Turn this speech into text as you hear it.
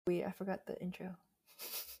I forgot the intro.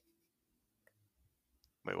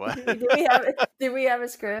 Wait, what? Did we have a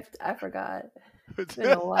script? I forgot. It's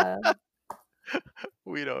been a while.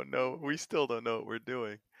 We don't know. We still don't know what we're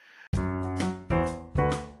doing.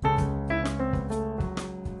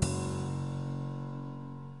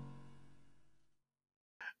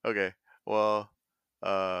 Okay. Well,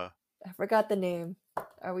 I forgot the name.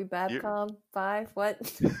 Are we Babcom 5?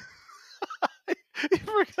 What? you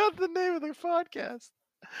forgot the name of the podcast.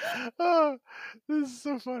 Oh, this is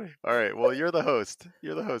so funny. All right. Well, you're the host.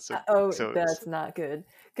 You're the host. So That's not good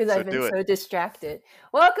because I've been do it. so distracted.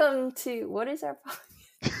 Welcome to what is our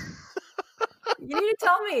podcast? You need to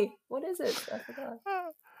tell me. What is it? I forgot.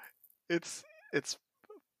 It's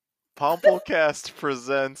Pomplecast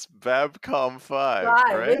presents Babcom 5,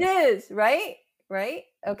 right? It is, right? Right?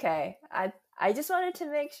 Okay. I just wanted to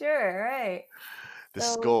make sure, right? This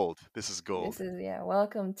is gold. This is gold.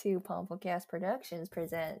 Welcome to Pomplecast Productions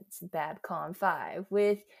presents Babcom 5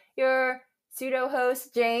 with your pseudo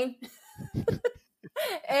host Jane.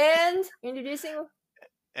 And introducing,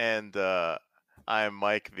 and I'm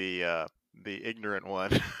Mike, the ignorant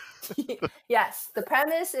one. Yes, the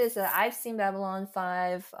premise is that I've seen Babylon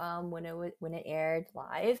 5 when it aired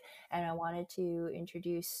live, and I wanted to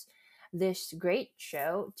introduce this great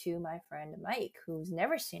show to my friend Mike, who's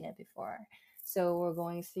never seen it before. So we're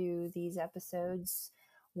going through these episodes,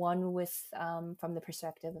 one with from the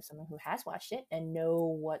perspective of someone who has watched it and know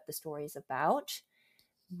what the story is about,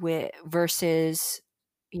 versus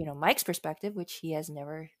Mike's perspective, which he has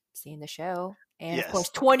never seen the show. And Yes. Of course,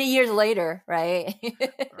 20 years later, right?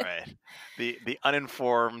 Right. The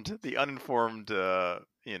uninformed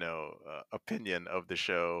opinion of the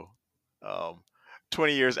show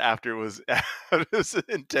 20 years after it was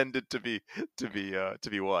intended to be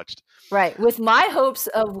watched. Right. With my hopes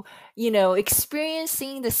of,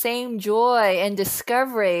 experiencing the same joy and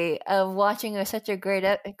discovery of watching such a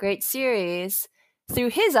great series through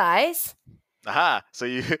his eyes. Aha. So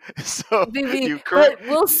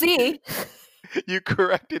we'll see. You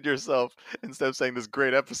corrected yourself instead of saying this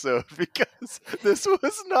great episode, because this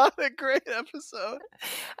was not a great episode.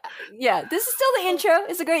 Yeah, this is still the intro.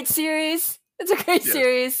 It's a great series.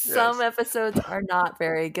 Series. Yes. Some episodes are not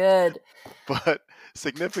very good. But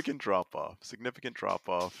significant drop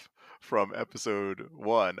off from episode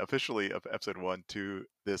 1, officially of episode 1 to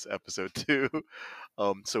this episode 2.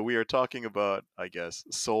 So we are talking about, I guess,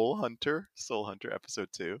 Soul Hunter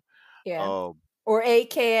episode 2. Yeah. Or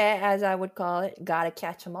AKA, as I would call it, Gotta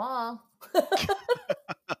Catch 'Em All.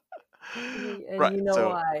 Right. You know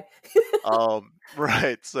why.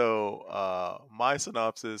 Right. So my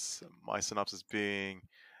synopsis being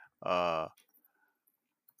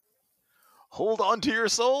hold on to your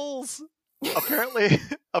souls.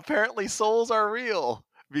 Apparently souls are real,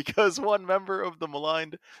 because one member of the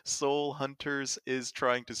maligned Soul Hunters is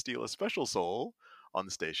trying to steal a special soul on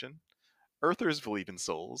the station. Earthers believe in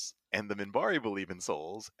souls, and the Minbari believe in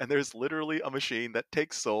souls, and there's literally a machine that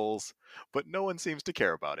takes souls, but no one seems to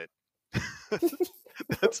care about it.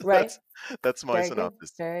 That's my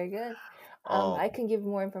synopsis. Very good. I can give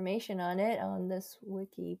more information on it on this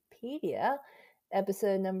Wikipedia.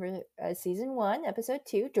 Season 1, episode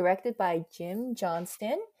 2, directed by Jim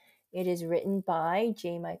Johnston. It is written by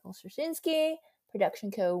J. Michael Straczynski. Production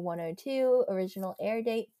code 102. Original air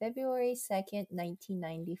date February 2nd,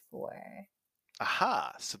 1994.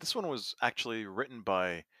 Aha! So this one was actually written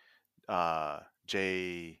by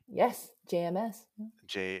JMS.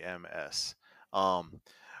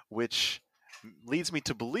 Which leads me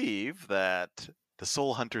to believe that the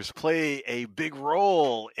Soul Hunters play a big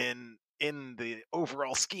role in the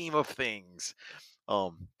overall scheme of things.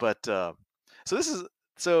 The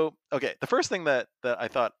first thing that I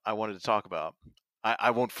thought I wanted to talk about,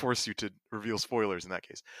 I won't force you to reveal spoilers in that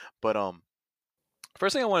case, but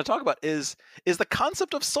first thing I want to talk about is the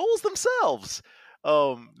concept of souls themselves.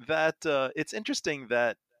 It's interesting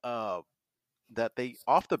that they,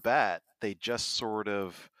 off the bat, they just sort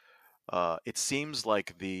of it seems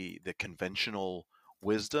like the conventional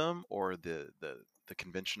wisdom, or the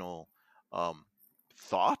conventional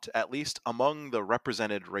thought, at least among the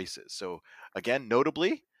represented races. So again,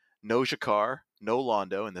 notably, no G'Kar, no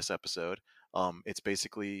Londo in this episode. It's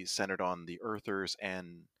basically centered on the Earthers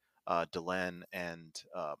and Delenn and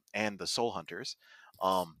the Soul Hunters.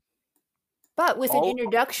 But with an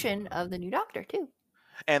introduction of the new Doctor too.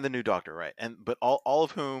 And the new Doctor, right? But all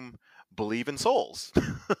of whom believe in souls,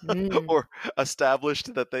 or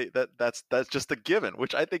established that that's just a given,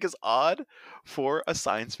 which I think is odd for a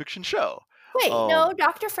science fiction show. Wait, no,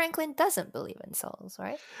 Dr. Franklin doesn't believe in souls,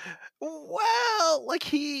 right? Well, like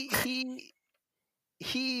he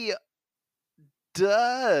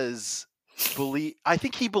does believe. I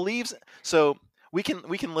think he believes. So we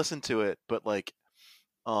can listen to it, but like,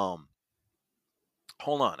 hold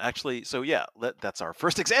on. Actually, so yeah, that's our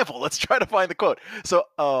first example. Let's try to find the quote. So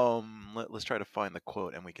let's try to find the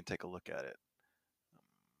quote, and we can take a look at it.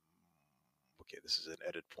 Okay, this is an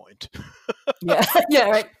edit point. Yeah, yeah,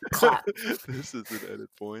 right. Clap. This is an edit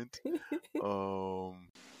point.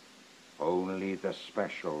 Only the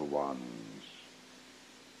special ones,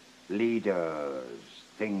 leaders,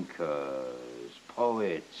 thinkers,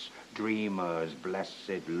 poets, dreamers,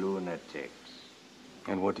 blessed lunatics.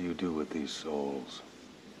 And what do you do with these souls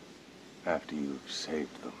after you've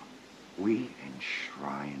saved them? We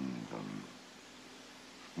enshrine them,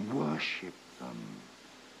 worship them.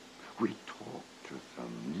 We talk to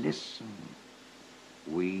them, listen.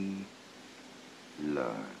 We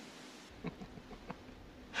learn.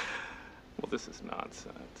 Well, this is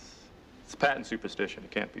nonsense. It's patent superstition. It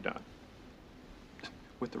can't be done.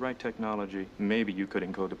 With the right technology, maybe you could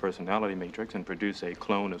encode the personality matrix and produce a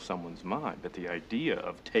clone of someone's mind. But the idea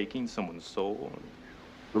of taking someone's soul...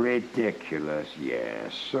 Ridiculous,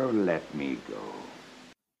 yes. So let me go.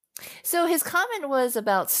 So his comment was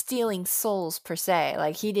about stealing souls per se.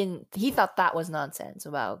 Like he thought that was nonsense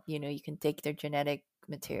about, you can take their genetic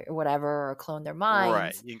material or whatever or clone their minds.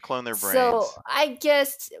 Right. You can clone their brains. So I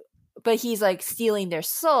guess, but he's like stealing their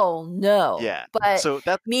soul. No. Yeah. But so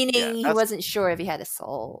that's meaning he wasn't sure if he had a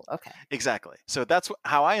soul. Okay. Exactly. So that's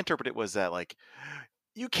how I interpret it, was that like,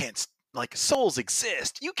 you can't, like, souls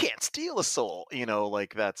exist. You can't steal a soul.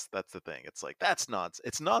 Like that's the thing. It's like, that's nonsense.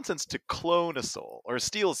 It's nonsense to clone a soul or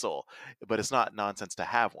steal a soul, but it's not nonsense to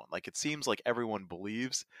have one. Like, it seems like everyone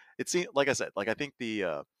believes. It seems, like I said, like, I think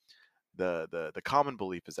the common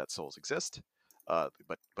belief is that souls exist, but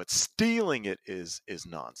stealing it is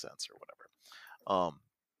nonsense or whatever.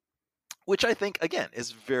 Which I think, again,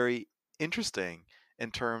 is very interesting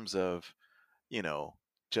in terms of,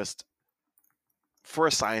 just for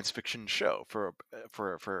a science fiction show,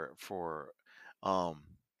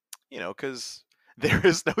 because there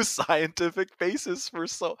is no scientific basis for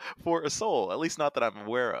a soul, at least not that I'm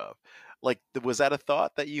aware of. Like, was that a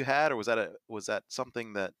thought that you had, or was that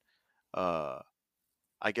something that, I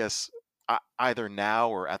guess, either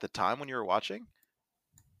now or at the time when you were watching?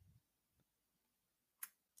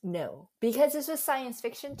 No, because this was science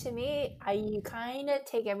fiction to me. You kind of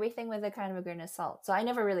take everything with a kind of a grain of salt. So I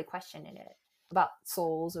never really questioned it about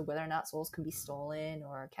souls or whether or not souls can be stolen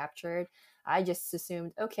or captured. I just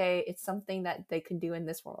assumed, okay, it's something that they could do in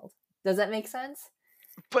this world. Does that make sense?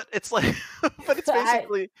 But it's like,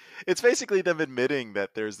 it's basically them admitting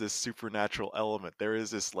that there's this supernatural element. There is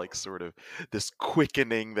this, like, sort of this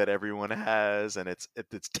quickening that everyone has, and it's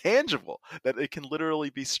tangible, that it can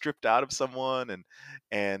literally be stripped out of someone,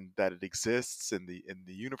 and that it exists in the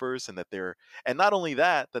universe, and and not only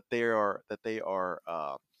that they are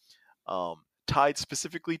tied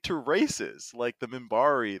specifically to races, like the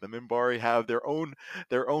Minbari. The Minbari have their own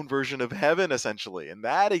version of heaven, essentially, and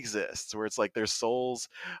that exists, where it's like their souls,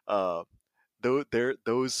 those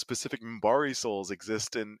specific Minbari souls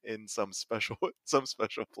exist in some special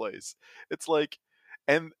place. It's like,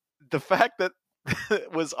 and the fact that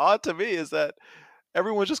was odd to me is that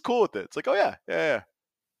everyone's just cool with it. It's like, oh yeah.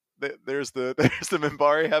 There's the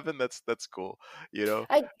Minbari heaven. That's cool,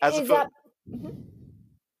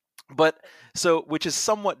 But so, which is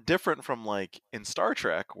somewhat different from, like, in Star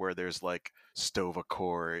Trek, where there's like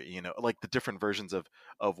Sto-vo-kor, like the different versions of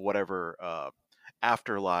whatever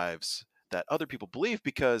afterlives that other people believe,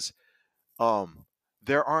 because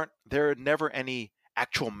there are never any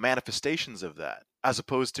actual manifestations of that, as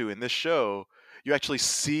opposed to in this show, you actually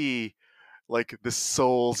see, like, the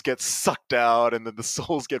souls get sucked out, and then the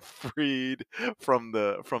souls get freed from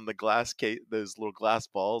the glass case, those little glass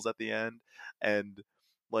balls at the end, and,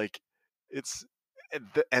 like, it's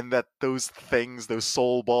and that those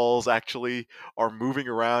soul balls actually are moving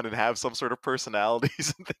around and have some sort of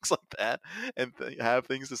personalities and things like that, and have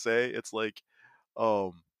things to say. It's like,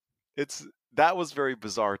 that was very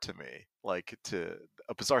bizarre to me, like, to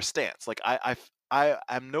a bizarre stance. Like, I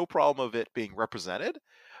have no problem of it being represented,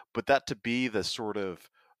 but that to be the sort of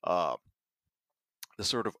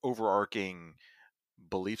overarching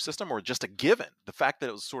belief system, or just a given, the fact that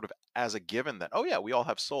it was sort of as a given that, oh yeah, we all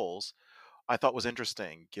have souls, I thought was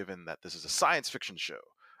interesting, given that this is a science fiction show.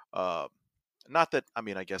 Not that, I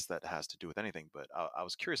mean, I guess that has to do with anything, but I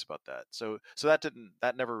was curious about that. So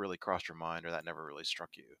that never really crossed your mind, or that never really struck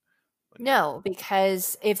you? No,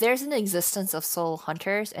 because if there's an existence of soul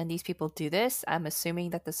hunters and these people do this, I'm assuming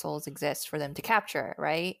that the souls exist for them to capture,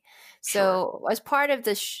 right? Sure. So as part of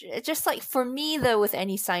this, just like for me though, with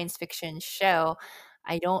any science fiction show,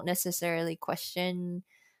 I don't necessarily question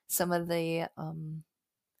some of the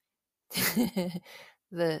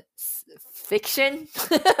fiction,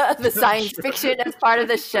 the science Sure. fiction as part of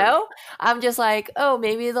the Sure. show. I'm just like, oh,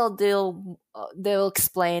 maybe they'll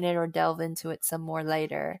explain it or delve into it some more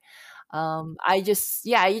later. You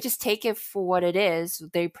just take it for what it is.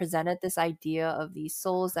 They presented this idea of these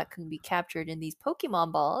souls that can be captured in these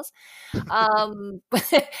Pokemon balls. Um,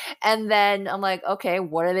 and then I'm like, okay,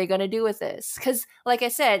 what are they going to do with this? Because, like I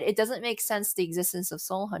said, it doesn't make sense the existence of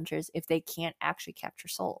soul hunters if they can't actually capture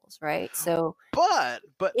souls, right? So But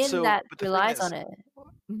that the thing relies is, on it.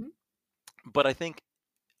 Mhm. but I think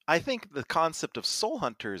the concept of soul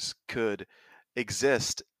hunters could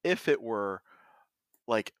exist if it were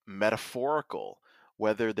like metaphorical,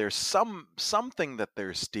 whether there's something that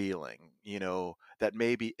they're stealing, that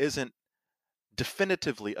maybe isn't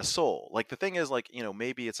definitively a soul. Like the thing is, like,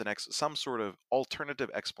 maybe it's some sort of alternative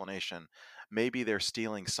explanation. Maybe they're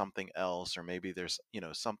stealing something else, or maybe there's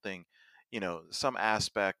something, some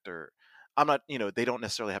aspect, or I'm not, they don't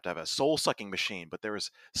necessarily have to have a soul sucking machine, but there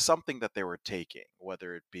was something that they were taking,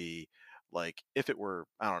 whether it be like, if it were,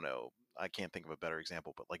 I don't know, I can't think of a better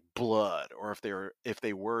example, but like blood, or if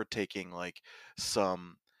they were taking like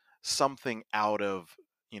something out of,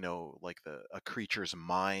 like a creature's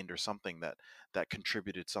mind, or something that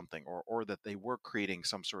contributed something, or that they were creating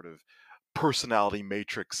some sort of personality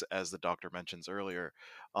matrix, as the doctor mentions earlier.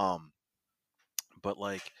 um but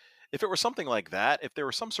like, if it were something like that, if there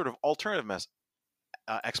was some sort of alternative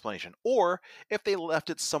explanation, or if they left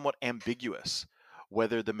it somewhat ambiguous,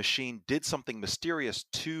 whether the machine did something mysterious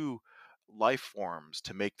to life forms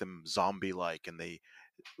to make them zombie like, and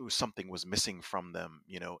something was missing from them,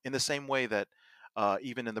 in the same way that,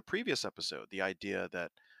 even in the previous episode, the idea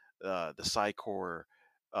that, the Psychor,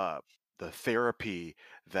 uh, the therapy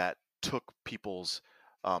that took people's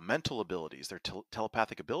mental abilities, their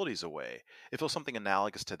telepathic abilities away, if it was something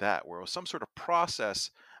analogous to that, where it was some sort of process,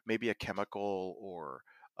 maybe a chemical, or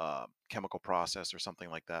chemical process, or something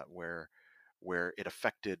like that, where it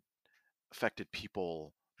affected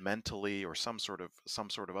people mentally, or some sort of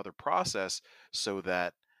other process, so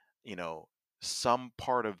that, you know some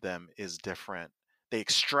part of them is different. They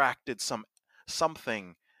extracted something,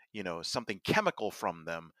 something chemical from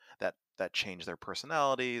them, that changed their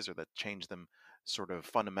personalities, or that changed them sort of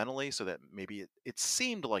fundamentally, so that maybe it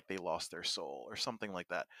seemed like they lost their soul, or something like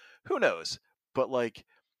that. Who knows? But like,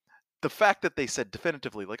 the fact that they said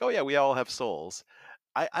definitively, like, oh yeah, we all have souls,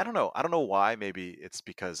 I don't know. I don't know why. Maybe it's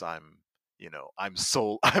because I'm a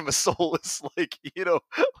soulless, like,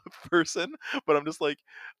 person. But I'm just like,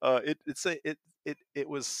 it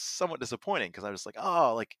was somewhat disappointing, because I was like,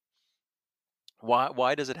 oh, like,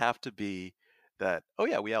 why does it have to be that, oh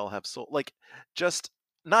yeah, we all have soul, like, just,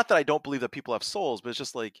 not that I don't believe that people have souls, but it's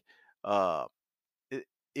just like, uh it,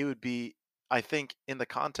 it would be, I think, in the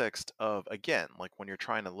context of, again, like, when you're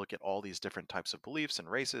trying to look at all these different types of beliefs and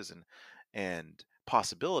races and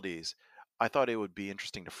possibilities, I thought it would be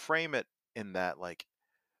interesting to frame it in that, like,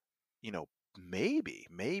 you know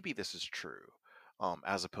maybe this is true,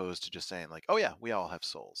 as opposed to just saying, like, oh yeah, we all have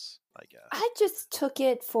souls, I guess. I just took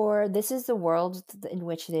it for this is the world in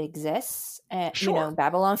which it exists. And, Sure.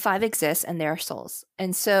 Babylon 5 exists and there are souls.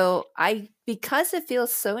 And so because it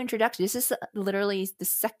feels so introductory, this is literally the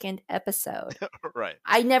second episode. Right.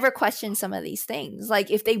 I never questioned some of these things.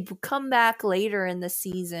 Like if they come back later in the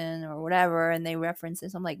season or whatever and they reference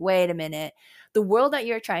this, I'm like, wait a minute. The world that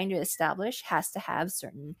you're trying to establish has to have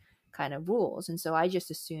certain kind of rules. And so I just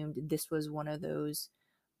assumed this was one of those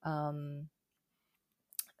um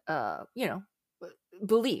uh you know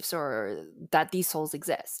beliefs, or that these souls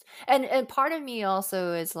exist. And part of me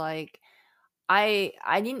also is like, I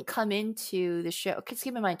didn't come into the show, because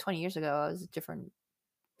keep in mind 20 years ago I was a different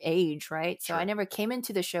age, right? So I Sure. never came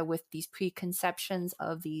into the show with these preconceptions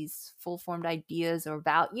of these full formed ideas, or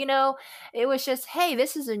about, it was just, hey,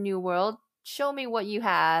 this is a new world, show me what you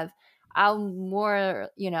have. I'll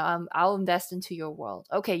invest into your world.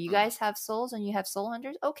 Okay, you Mm, guys have souls and you have soul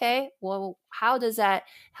hunters. Okay, well, how does that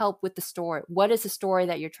help with the story? What is the story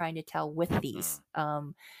that you're trying to tell with these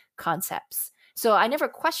mm. concepts? So I never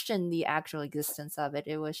questioned the actual existence of it.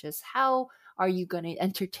 It was just, how are you going to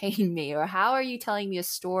entertain me, or how are you telling me a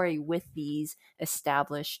story with these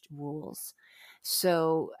established rules?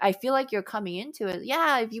 So I feel like you're coming into it,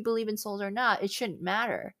 yeah, if you believe in souls or not, it shouldn't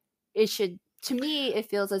matter. It should, to me, it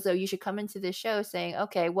feels as though you should come into this show saying,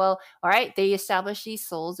 okay, well, all right, they established these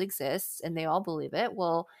souls exist and they all believe it.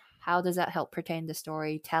 Well, how does that help pertain to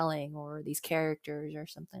storytelling or these characters or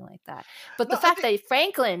something like that? But the No, I fact think. that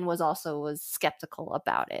Franklin was skeptical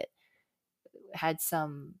about it had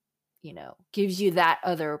some gives you that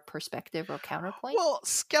other perspective or counterpoint. Well,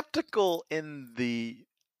 skeptical in the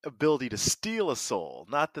ability to steal a soul,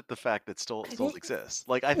 not that the fact that souls exist.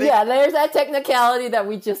 Like, I think Yeah, there's that technicality that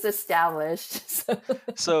we just established.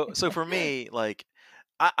 so for me, like,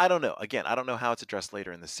 I don't know. Again, I don't know how it's addressed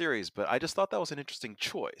later in the series, but I just thought that was an interesting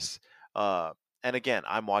choice. And again,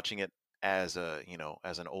 I'm watching it as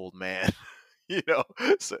as an old man,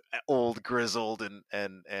 so old, grizzled,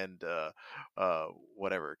 and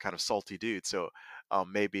whatever kind of salty dude. So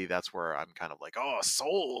maybe that's where I'm kind of like, oh,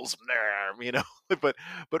 souls, but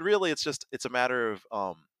really, it's a matter of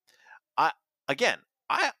I again,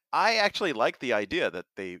 I actually like the idea that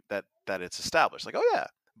that it's established. Like, oh yeah,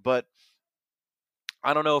 but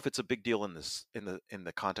I don't know if it's a big deal in this in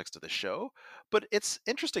the context of the show, but it's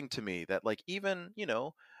interesting to me that, like, even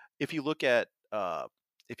if you look at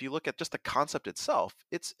just the concept itself,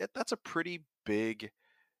 that's a pretty big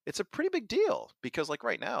it's a pretty big deal, because, like,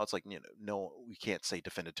 right now it's like, no, we can't say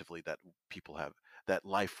definitively that that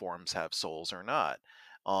life forms have souls or not,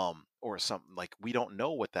 or something, like, we don't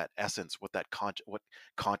know what that essence, what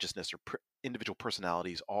consciousness or individual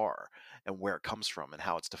personalities are, and where it comes from and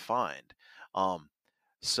how it's defined. um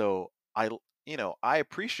so I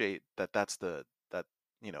appreciate that that's that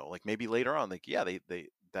like, maybe later on, like, yeah, they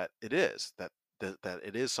that it is that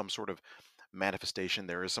it is some sort of manifestation.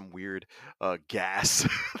 There is some weird gas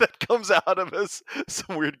that comes out of us,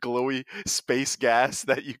 some weird glowy space gas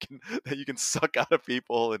that you can suck out of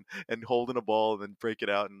people and hold in a ball and then break it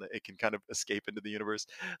out, and it can kind of escape into the universe.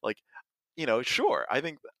 Like, sure, I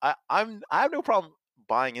think I have no problem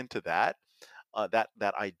buying into that,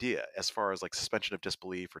 that idea, as far as, like, suspension of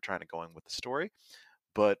disbelief or trying to go in with the story.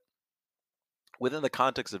 But within the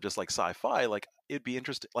context of just, like, sci-fi, like, it'd be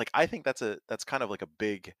interesting. Like, I think that's kind of like a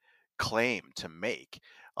big claim to make.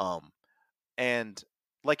 um and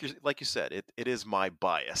like you said, it is my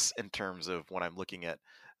bias in terms of when I'm looking at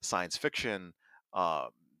science fiction. uh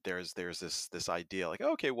there's this idea, like,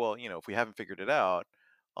 okay, well, if we haven't figured it out,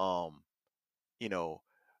 um you know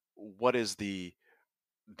what is the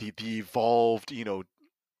evolved,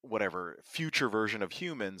 whatever future version of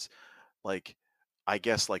humans. Like, I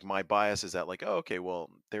guess, like, my bias is that, like, oh, okay, well,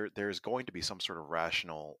 there's going to be some sort of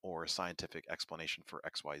rational or scientific explanation for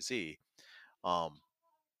XYZ. um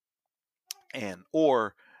and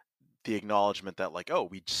or the acknowledgement that, like, oh,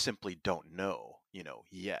 we simply don't know,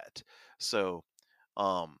 yet. So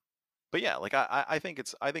um but yeah, like, I think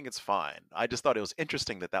it's fine. I just thought it was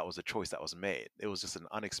interesting that that was a choice that was made. It was just an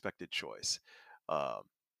unexpected choice, um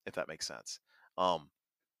if that makes sense. um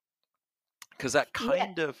because that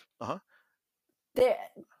Yeah, kind of there.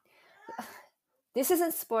 This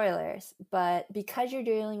isn't spoilers, but because you're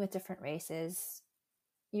dealing with different races,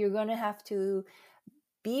 you're going to have to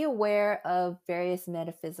be aware of various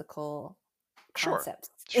metaphysical sure, concepts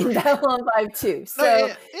sure, in sure, sure. Babylon 5 too. No, yeah, So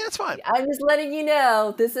yeah, yeah, it's fine. I'm just letting you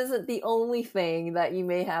know this isn't the only thing that you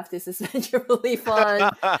may have to suspend your belief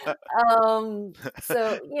on.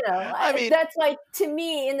 So I mean, that's why, to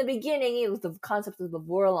me, in the beginning, it was the concept of the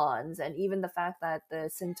Vorlons, and even the fact that the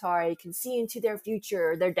Centauri can see into their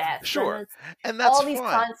future, their death, sure, and it's and that's all these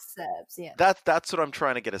fine. concepts. Yeah. That's what I'm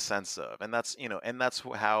trying to get a sense of, and that's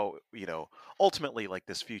how, ultimately, like,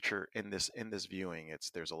 this future in this viewing,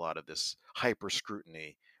 there's a lot of this hyper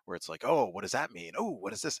scrutiny where it's like, oh, what does that mean? Oh,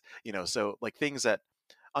 what is this? So, like, things that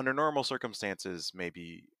under normal circumstances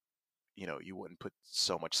maybe you wouldn't put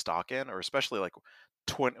so much stock in, or especially, like,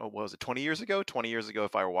 20 years ago. 20 years ago,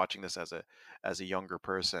 if I were watching this as a younger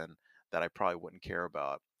person, that I probably wouldn't care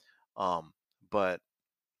about. But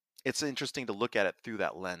it's interesting to look at it through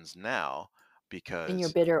that lens now, In your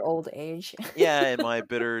because bitter old age. yeah, in my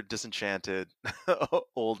bitter, disenchanted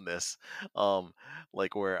oldness,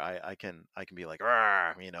 like, where I can be like,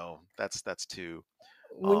 "Rah," that's too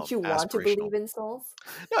Wouldn't you want to aspirational. believe in souls?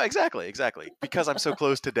 No, exactly, because I'm so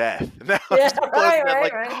close to death. Now I'm Yeah, so close to death, right,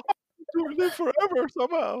 like, right. to live forever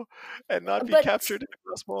somehow and not be But captured in a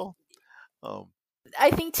glass ball. Um,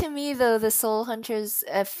 I think, to me, though, the soul hunters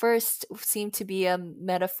at first seem to be a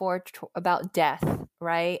metaphor about death,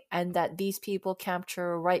 right? And that these people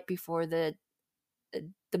capture right before the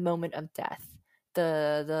moment of death,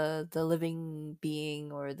 the living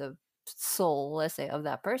being, or the soul, let's say, of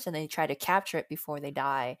that person. They try to capture it before they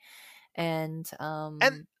die, and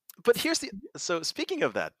and but so, speaking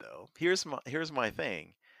of that, though, here's my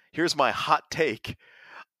thing. Here's my hot take.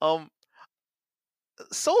 Um,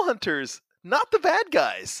 Soul Hunters, not the bad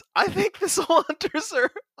guys. I think the Soul Hunters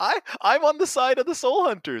are. I'm on the side of the Soul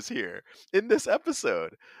Hunters here in this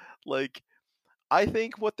episode. Like, I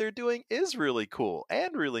think what they're doing is really cool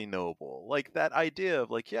and really noble. Like, that idea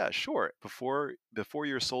of, like, yeah, sure, before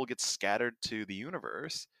your soul gets scattered to the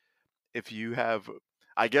universe, if you have,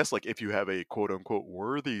 I guess, like if you have a quote unquote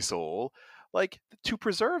worthy soul, like to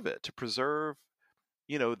preserve it, to preserve,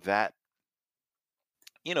 you know, that,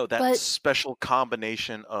 that But special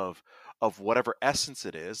combination of whatever essence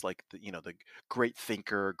it is, like the great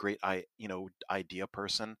thinker, great idea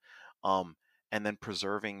person, um, and then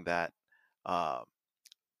uh,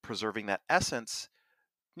 preserving that essence,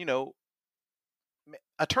 you know,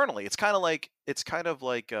 eternally. It's kind of like if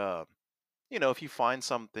you find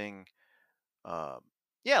something, um,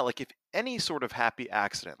 yeah, like if any sort of happy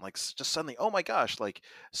accident, like just suddenly, oh my gosh, like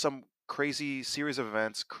some crazy series of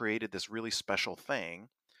events created this really special thing,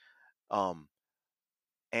 um,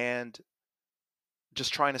 and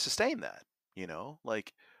just trying to sustain that,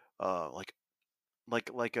 like, like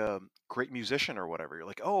like a great musician or whatever. You're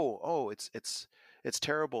like, oh, it's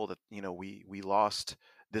terrible that we lost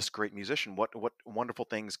this great musician. What wonderful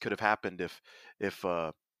things could have happened if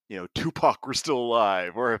Tupac were still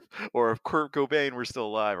alive, or if Kurt Cobain were still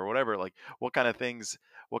alive, or whatever. Like, what kind of things,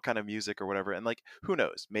 what kind of music or whatever. And like, who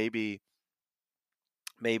knows, maybe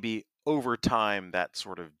over time that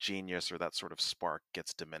sort of genius or that sort of spark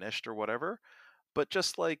gets diminished or whatever. But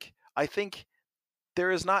just like, I think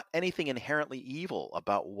there is not anything inherently evil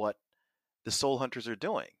about what the soul hunters are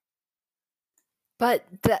doing. but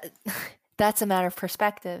that's a matter of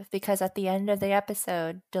perspective, because at the end of the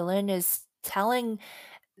episode, Delenn is telling,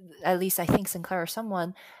 at least I think Sinclair or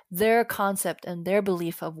someone, their concept and their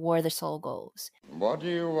belief of where the soul goes. What do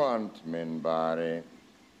you want, Minbari?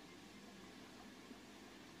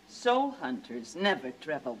 Soul hunters never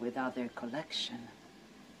travel without their collection.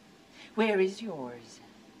 Where is yours?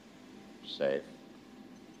 Safe.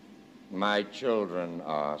 My children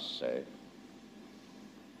are safe.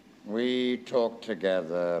 We talk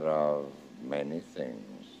together of many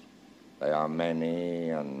things. They are many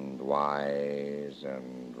and wise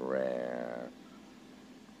and rare.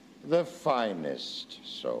 The finest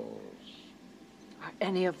souls. Are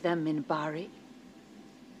any of them Minbari?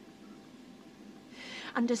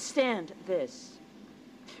 Understand this.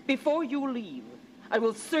 Before you leave, I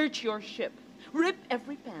will search your ship, rip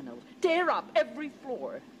every panel, tear up every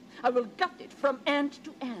floor. I will gut it from end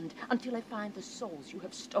to end until I find the souls you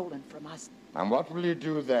have stolen from us. And what will you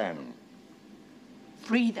do then?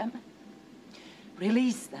 Free them.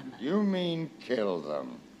 Release them. You mean kill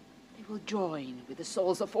them? They will join with the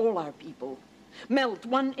souls of all our people, melt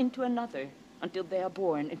one into another until they are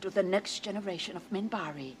born into the next generation of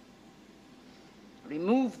Minbari.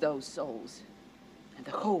 Remove those souls, and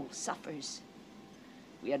the whole suffers.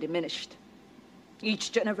 We are diminished.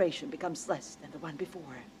 Each generation becomes less than the one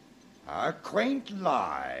before. A quaint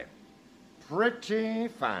lie. Pretty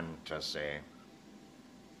fantasy.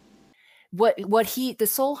 What the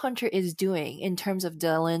soul hunter is doing in terms of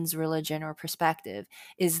Delenn's religion or perspective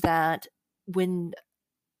is that when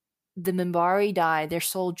the Minbari die, their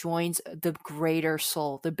soul joins the greater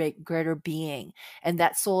soul, the greater being, and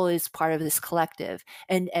that soul is part of this collective.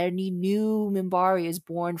 And any new Minbari is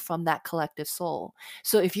born from that collective soul.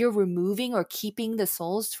 So if you're removing or keeping the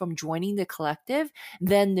souls from joining the collective,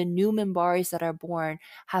 then the new Minbaris that are born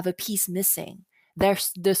have a piece missing.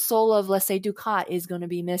 The soul of, let's say, Dukat is going to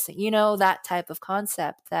be missing. That type of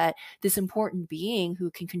concept, that this important being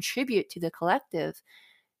who can contribute to the collective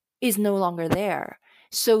is no longer there.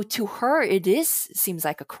 So to her, seems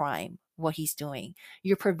like a crime, what he's doing.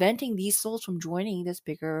 You're preventing these souls from joining this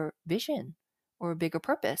bigger vision or bigger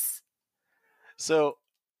purpose. So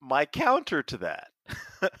my counter to that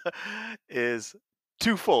is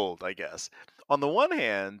twofold, I guess. On the one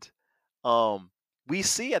hand, we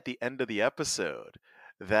see at the end of the episode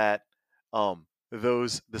that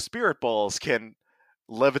the spirit balls can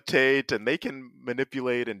levitate and they can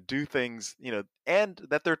manipulate and do things, and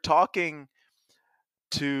that they're talking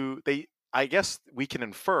to, I guess we can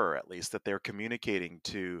infer at least that they're communicating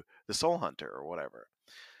to the soul hunter or whatever.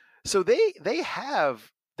 So they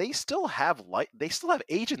still have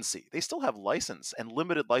agency. They still have license and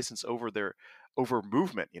limited license over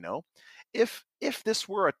movement. If this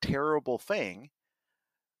were a terrible thing,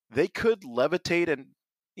 they could levitate and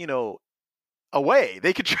away.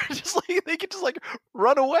 They could just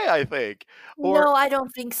run away, I think. No, I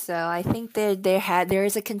don't think so. I think there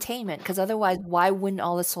is a containment, because otherwise, why wouldn't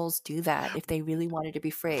all the souls do that if they really wanted to be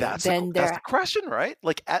free? That's the question, right?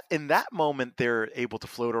 Like in that moment, they're able to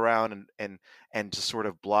float around and just sort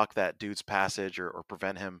of block that dude's passage or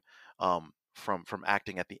prevent him from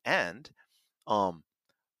acting at the end.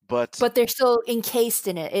 But they're still encased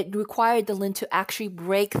in it. It required Delenn to actually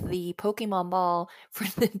break the Pokemon ball for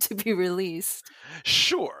them to be released.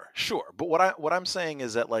 Sure. But what I'm saying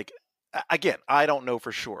is that, like, again, I don't know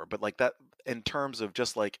for sure, but like that, in terms of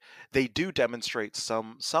just like they do demonstrate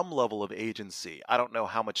some level of agency. I don't know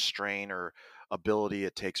how much strain or ability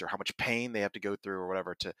it takes or how much pain they have to go through or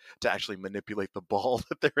whatever to actually manipulate the ball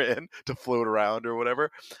that they're in to float around or whatever.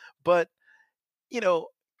 But the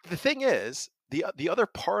thing is, the other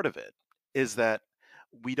part of it is that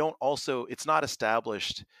we don't also it's not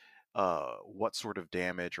established what sort of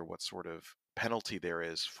damage or what sort of penalty there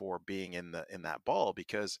is for being in that ball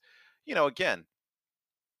because again,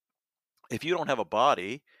 if you don't have a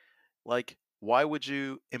body, like why would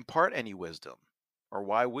you impart any wisdom or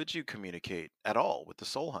why would you communicate at all with the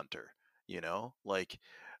soul hunter? Like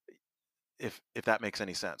if that makes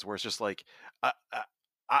any sense. Where it's just like,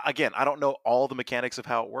 again, I don't know all the mechanics of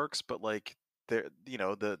how it works, but like there,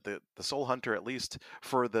 the soul hunter, at least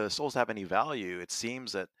for the souls to have any value, it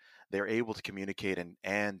seems that they're able to communicate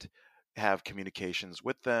and have communications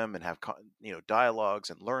with them and have dialogues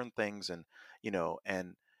and learn things and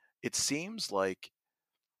it seems like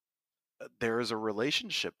there is a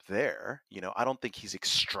relationship there. I don't think he's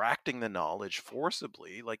extracting the knowledge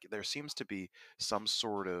forcibly. Like there seems to be some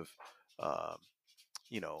sort of um,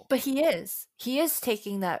 But he is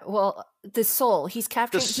taking that, well, the soul, he's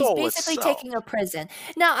capturing, he's soul basically itself. taking a prison.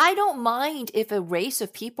 Now, I don't mind if a race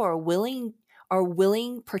of people are willing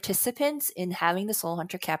participants in having the soul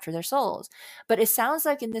hunter capture their souls. But it sounds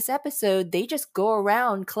like in this episode, they just go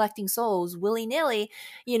around collecting souls willy-nilly,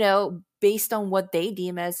 based on what they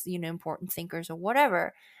deem as, important thinkers or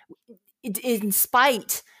whatever, in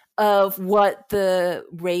spite of what the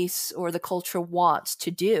race or the culture wants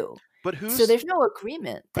to do. But So there's no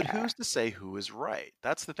agreement there. But who's to say who is right?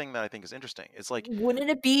 That's the thing that I think is interesting. It's like, wouldn't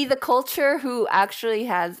it be the culture who actually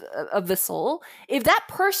has of the soul? If that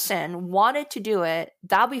person wanted to do it,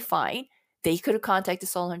 that'll be fine. They could have contacted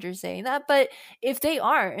soul hunters saying that. But if they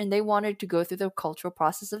aren't and they wanted to go through the cultural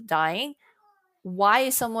process of dying, why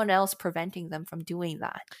is someone else preventing them from doing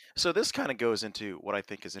that? So this kind of goes into what I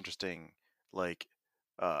think is interesting, like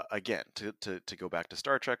again, to go back to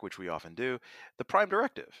Star Trek, which we often do, the Prime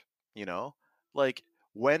Directive. Like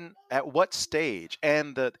when, at what stage,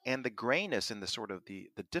 and the grayness and the sort of the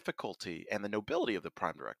difficulty and the nobility of the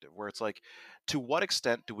Prime Directive, where it's like, to what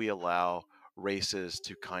extent do we allow races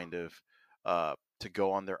to kind of to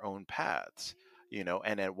go on their own paths,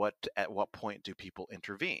 and at what point do people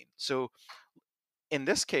intervene? So in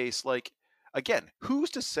this case, like again,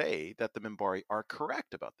 who's to say that the Minbari are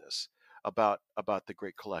correct about this, about the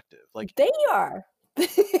Great Collective? Like they are.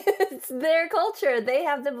 It's their culture. They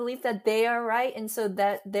have the belief that they are right, and so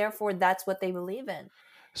that therefore that's what they believe in.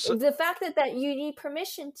 So, the fact that you need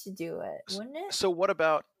permission to do it, wouldn't it? So what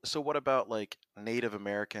about like Native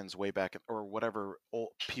Americans way back, or whatever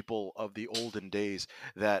people of the olden days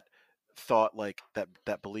that thought like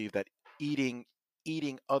that believed that eating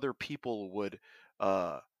other people would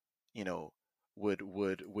would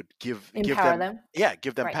give them,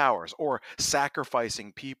 give them right. powers, or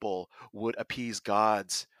sacrificing people would appease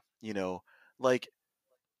gods, like,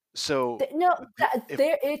 so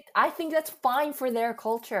I think that's fine for their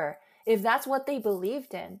culture if that's what they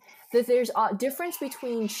believed in. That there's a difference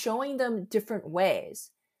between showing them different ways,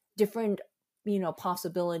 different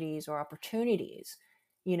possibilities or opportunities.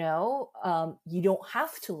 You don't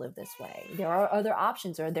have to live this way. There are other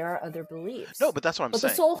options, or there are other beliefs. No, but that's what I'm saying. But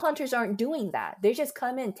the soul hunters aren't doing that. They just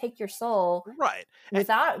come in, take your soul, right,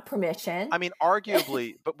 without permission. I mean,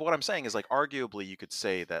 arguably, but what I'm saying is, like, arguably, you could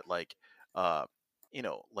say that, like,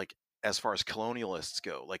 like, as far as colonialists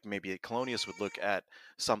go, like maybe a colonialist would look at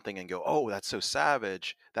something and go, "Oh, that's so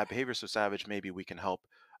savage. That behavior is so savage. Maybe we can help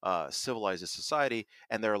civilize this society."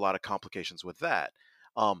 And there are a lot of complications with that.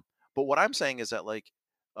 But what I'm saying is that, like,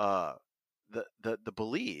 the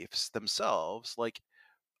beliefs themselves, like,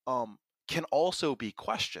 can also be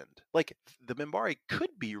questioned. Like the Minbari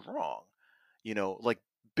could be wrong, like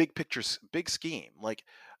big pictures, big scheme, like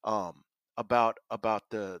about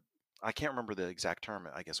the, I can't remember the exact term,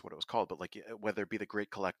 I guess what it was called, but like whether it be the Great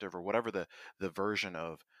Collective or whatever the version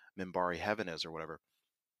of Minbari heaven is or whatever.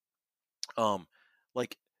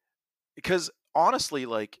 Like, because honestly,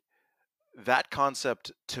 like, that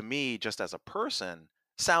concept to me, just as a person,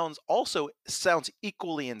 sounds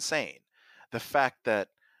equally insane. The fact that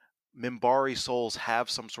Minbari souls have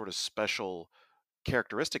some sort of special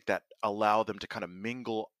characteristic that allow them to kind of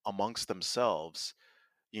mingle amongst themselves,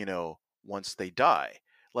 once they die.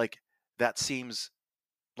 Like, that seems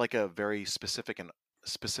like a very specific and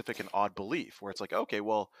odd belief, where it's like, okay,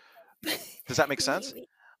 well, does that make sense?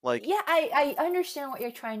 Like, yeah, I understand what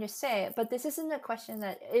you're trying to say, but this isn't a question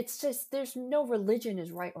that, it's just, there's no religion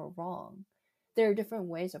is right or wrong. There are different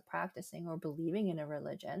ways of practicing or believing in a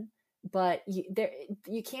religion, but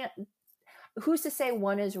you can't, who's to say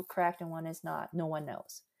one is correct and one is not? No one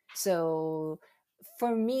knows. So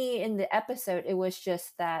for me in the episode, it was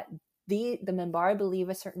just that the Minbari believe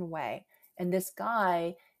a certain way, and this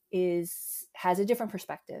guy has a different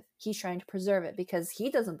perspective. He's trying to preserve it because he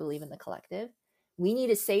doesn't believe in the collective. We need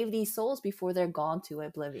to save these souls before they're gone to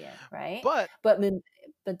oblivion, right? But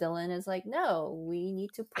But Dylan is like, no, we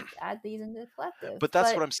need to add these into the collective. but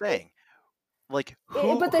that's what I'm saying. Like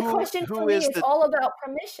But the question for me is all about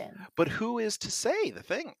permission. But who is to say the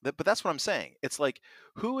thing? But that's what I'm saying. It's like,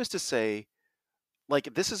 who is to say?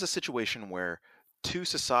 Like, this is a situation where two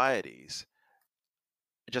societies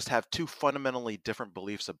just have two fundamentally different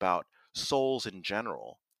beliefs about souls in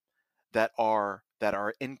general that are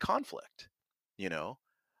in conflict. You know,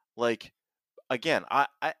 like, again, I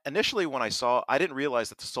initially when I didn't realize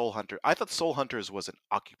that I thought Soul Hunters was an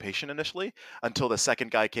occupation initially until the second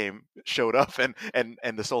guy showed up and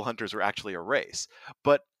the Soul Hunters were actually a race.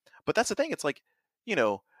 But that's the thing. It's like, you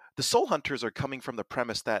know, the Soul Hunters are coming from the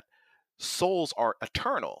premise that souls are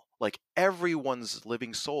eternal. Like, everyone's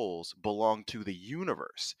living souls belong to the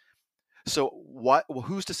universe. So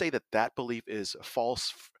who's to say that that belief is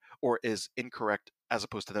false or is incorrect, as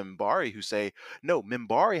opposed to the Minbari, who say, no,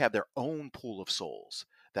 Minbari have their own pool of souls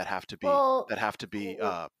that have to be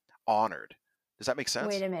honored. Does that make sense?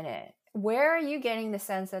 Wait a minute. Where are you getting the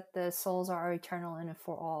sense that the souls are eternal and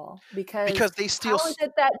for all? Because they still how is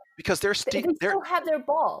it that because they still have their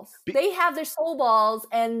balls. They have their soul balls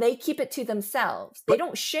and they keep it to themselves. They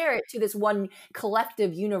don't share it to this one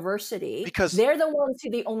collective university because they're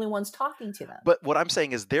the only ones talking to them. But what I'm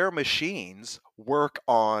saying is their machines work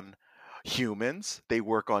on humans, they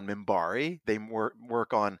work on Minbari, they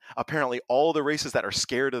work on apparently all the races that are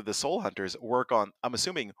scared of the Soul Hunters work on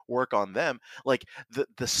them. Like,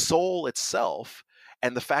 the soul itself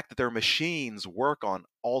and the fact that their machines work on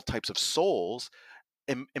all types of souls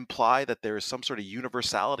imply that there is some sort of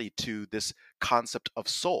universality to this concept of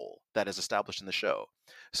soul that is established in the show.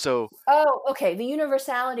 So, okay, the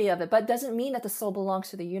universality of it, but doesn't mean that the soul belongs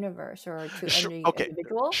to the universe or to any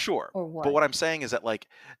individual. Sure, or what? But what I'm saying is that, like,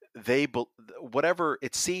 whatever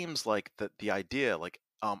it seems like, the idea, like,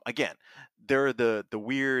 again, they're the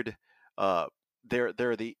weird,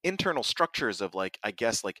 they're the internal structures of, like, I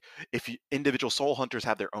guess, like, if individual soul hunters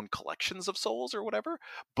have their own collections of souls or whatever,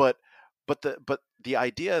 but the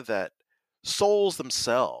idea that souls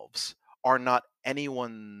themselves are not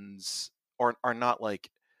anyone's, or are not, like,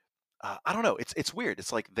 I don't know. It's weird.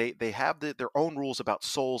 It's like they have their own rules about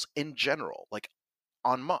souls in general, like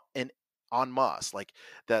en masse, like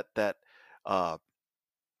uh,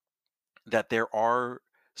 that there are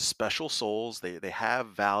special souls. They have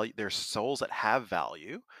value. There's souls that have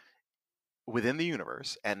value within the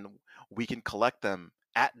universe, and we can collect them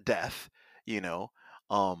at death. You know,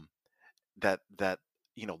 that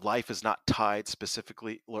life is not tied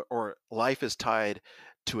specifically, or life is tied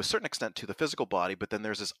to a certain extent to the physical body, but then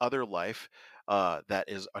there's this other life that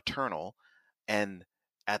is eternal, and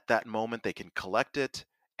at that moment they can collect it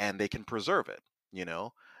and they can preserve it,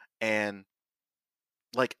 and,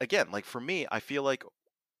 like, again, like, for me, I feel like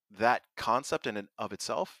that concept in and of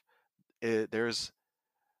itself, it's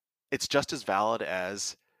just as valid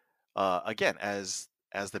as, again, as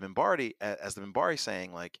the Minbari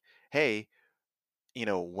saying, like, hey,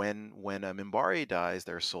 when a Minbari dies,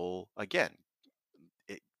 their soul, again,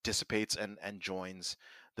 it dissipates and joins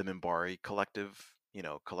the Minbari collective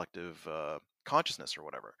consciousness or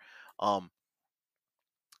whatever.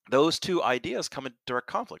 Those two ideas come in direct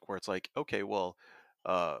conflict, where it's like, okay, well,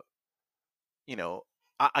 uh,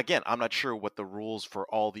 again, I'm not sure what the rules for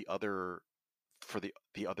all the other,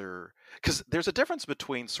 because there's a difference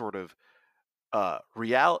between sort of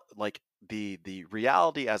like the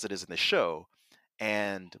reality as it is in the show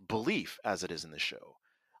and belief as it is in the show.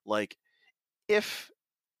 Like, if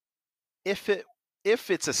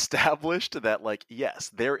it's established that, like, yes,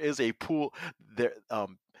 there is a pool there,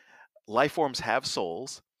 life forms have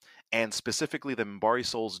souls, and specifically the Minbari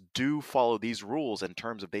souls do follow these rules in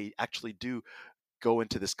terms of they actually do go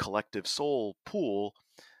into this collective soul pool,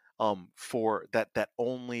 for that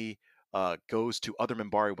only goes to other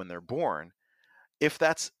Minbari when they're born. If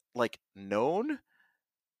that's, like, known,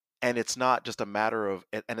 and it's not just a matter of,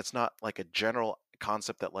 and it's not like a general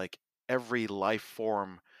concept that, like, every life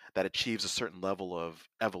form that achieves a certain level of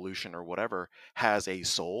evolution or whatever has a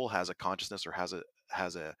soul, has a consciousness, or has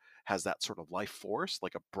that sort of life force,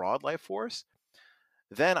 like a broad life force,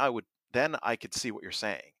 then I could see what you're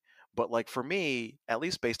saying. But like for me, at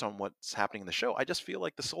least based on what's happening in the show, I just feel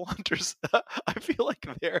like the soul hunters, I feel like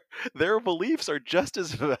their beliefs are just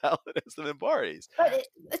as valid as the Minbari's. But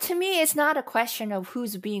to me, it's not a question of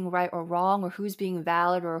who's being right or wrong, or who's being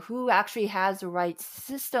valid, or who actually has the right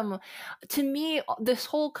system. To me, this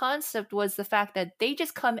whole concept was the fact that they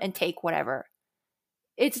just come and take whatever.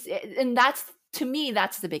 And that's, to me,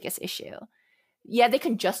 that's the biggest issue. Yeah, they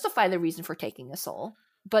can justify the reason for taking a soul,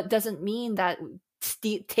 but doesn't mean that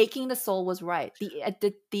taking the soul was right.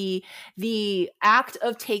 The act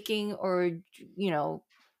of taking, or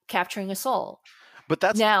capturing a soul. But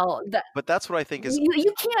that's Now but that's what I think is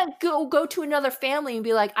you can't go to another family and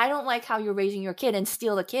be like, I don't like how you're raising your kid, and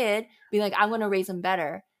steal the kid. Be like, I'm going to raise him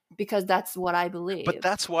better because that's what I believe. But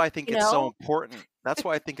that's why I think You it's so know? important. That's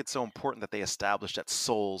why I think it's so important that they establish that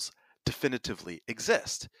souls definitively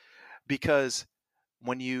exist. Because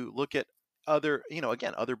when you look at other,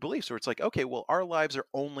 again, other beliefs where it's like, okay, well, our lives are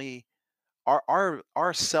only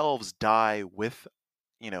our selves die with,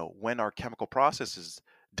 when our chemical processes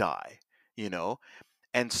die, you know?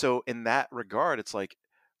 And so in that regard, it's like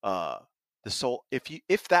the soul,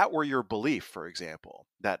 if that were your belief, for example,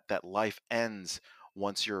 that life ends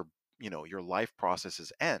once your life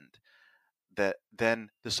processes end, that then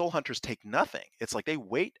the soul hunters take nothing. It's like they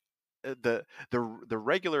wait. The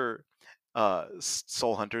regular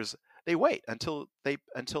soul hunters, they wait until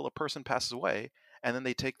a person passes away, and then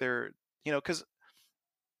they take their, because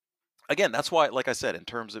again, that's why, like I said, in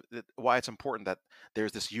terms of why it's important that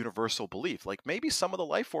there's this universal belief. Like maybe some of the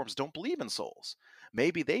life forms don't believe in souls.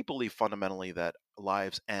 Maybe they believe fundamentally that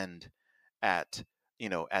lives end at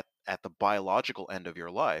at the biological end of your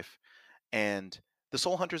life, and the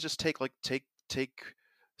soul hunters just take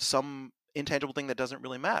some intangible thing that doesn't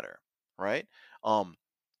really matter, right?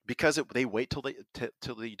 Because they wait till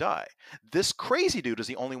they die. This crazy dude is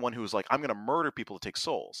the only one who's like, I'm gonna murder people to take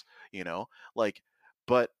souls, like.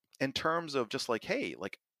 But in terms of just like, hey,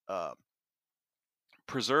 like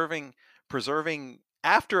preserving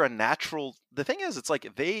after a natural, the thing is, it's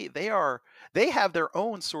like they have their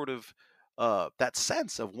own sort of that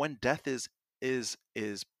sense of when death is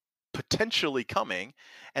potentially coming,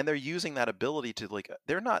 and they're using that ability to, like,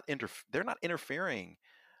 they're not interfering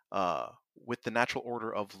with the natural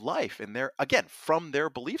order of life, and they're, again, from their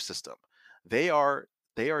belief system, they are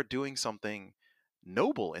doing something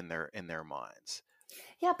noble in their minds.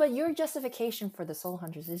 Yeah, but your justification for the soul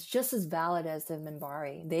hunters is just as valid as the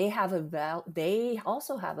Minbari. They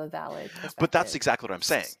also have a valid perspective. But that's exactly what I'm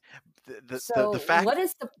saying. So the fact what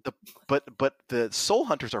is but the soul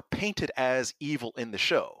hunters are painted as evil in the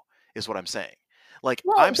show is what I'm saying. Like,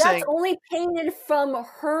 well, I'm that's saying only painted from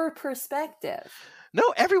her perspective.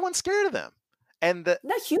 no, everyone's scared of them, and The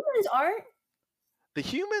humans aren't. the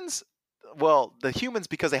humans, well, the humans,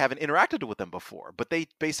 because they haven't interacted with them before, but they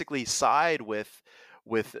basically side with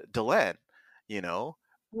Delenn,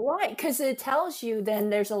 Right, because it tells you then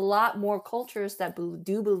there's a lot more cultures that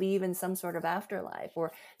do believe in some sort of afterlife,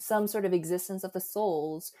 or some sort of existence of the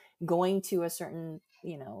souls going to a certain,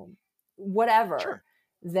 whatever, Sure.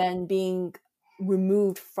 than being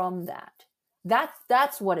removed from that.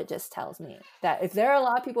 That's what it just tells me. That if there are a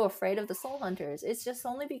lot of people afraid of the soul hunters, it's just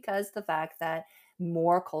only because the fact that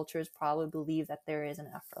more cultures probably believe that there is an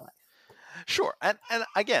afterlife. Sure. And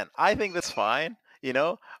again, I think that's fine,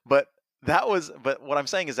 but what I'm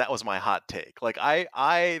saying is that was my hot take. Like,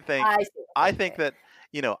 I think that,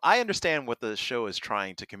 I understand what the show is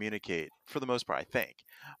trying to communicate for the most part, I think.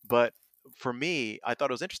 But for me, I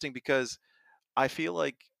thought it was interesting because I feel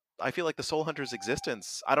like the soul hunters'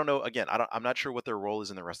 existence, I don't know, again, I'm not sure what their role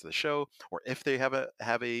is in the rest of the show, or if they have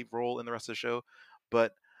a role in the rest of the show,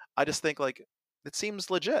 but I just think, like, it seems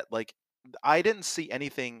legit. Like, I didn't see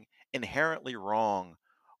anything inherently wrong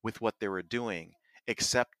with what they were doing,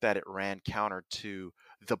 except that it ran counter to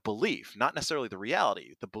the belief, not necessarily the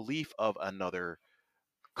reality, the belief of another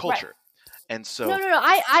culture. Right. And so No.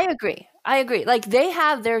 I agree. Like, they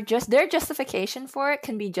have their justification for it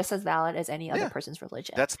can be just as valid as any other person's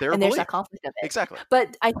religion. That's their and belief. There's a conflict of it. Exactly.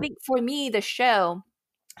 But I think for me, the show,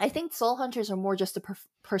 I think soul hunters are more just a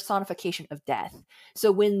personification of death.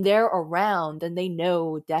 So when they're around, then they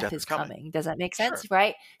know death is coming. Does that make sense? Sure.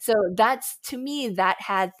 Right. So that's, to me, that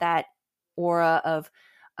had that aura of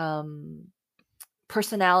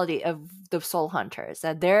personality of the soul hunters,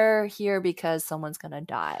 that they're here because someone's going to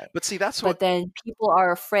die. But see, that's but then people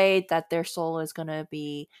are afraid that their soul is going to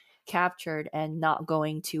be captured and not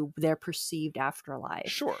going to their perceived afterlife.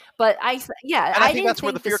 Sure. But I think that's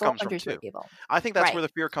where the fear comes from too. I think that's Right. where the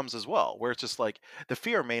fear comes as well, where it's just like, the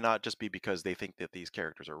fear may not just be because they think that these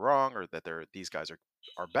characters are wrong, or that these guys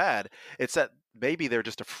are bad. It's that maybe they're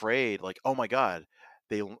just afraid, like, oh my God,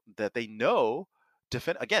 they know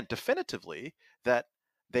definitively that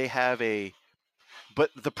they have that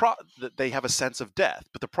they have a sense of death.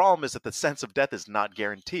 But the problem is that the sense of death is not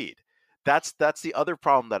guaranteed. That's the other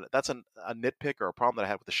problem, that's a nitpick or a problem that I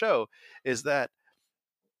had with the show, is that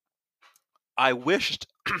I wished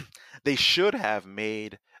they should have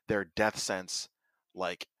made their death sense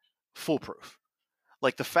like foolproof.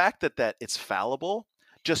 Like the fact that it's fallible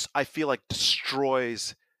just, I feel like,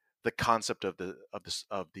 destroys the concept of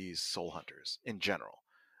these soul hunters in general,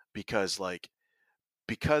 because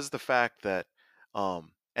the fact that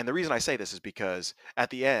and the reason I say this is because at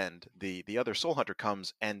the end the other soul hunter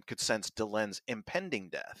comes and could sense Delen's impending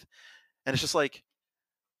death, and it's just like,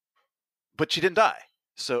 but she didn't die,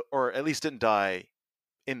 so, or at least didn't die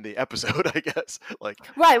in the episode, I guess. Like,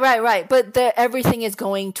 right. But everything is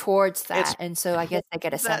going towards that, and so I guess I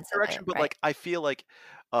get a sense direction. of it, but right? like, I feel like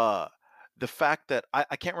the fact that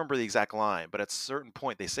I can't remember the exact line, but at a certain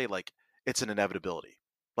point they say like it's an inevitability.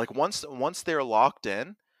 Like once they're locked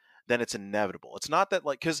in, then it's inevitable. It's not that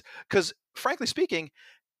like, because frankly speaking,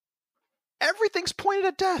 everything's pointed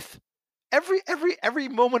at death. Every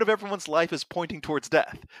moment of everyone's life is pointing towards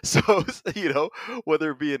death. So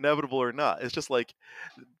whether it be inevitable or not, it's just like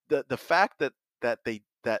the fact that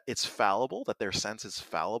it's fallible, that their sense is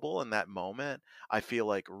fallible in that moment, I feel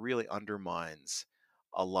like really undermines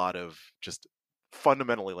a lot of just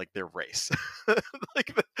fundamentally like their race,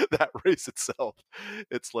 like that race itself.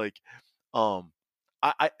 It's like, I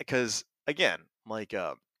because again, like,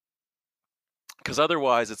 because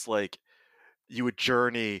otherwise it's like you would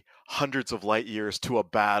journey hundreds of light years to a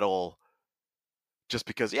battle just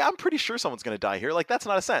because, I'm pretty sure someone's going to die here. Like, that's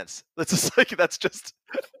not a sense. That's just like, that's just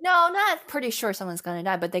No, not pretty sure someone's going to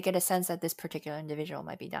die, but they get a sense that this particular individual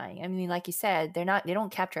might be dying. I mean, like you said, they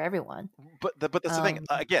don't capture everyone. But that's the thing.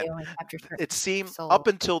 Again, They only capture it seemed souls. up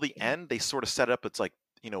until the end they sort of set up. It's like,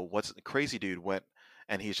 what's the crazy dude went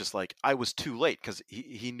and he's just like, I was too late because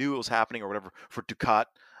he knew it was happening or whatever for Dukat.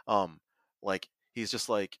 Like he's just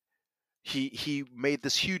like, he made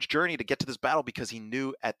this huge journey to get to this battle because he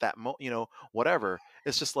knew at that moment, whatever.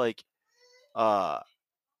 It's just like, and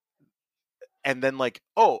then like,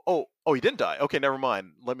 oh, he didn't die. Okay, never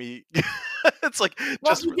mind. Let me. It's like,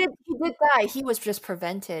 well, he did die. He was just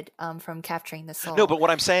prevented from capturing the soul. No, but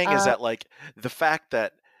what I'm saying is that like the fact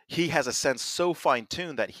that he has a sense so fine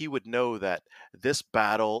tuned that he would know that this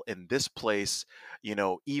battle in this place,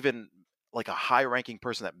 even like a high ranking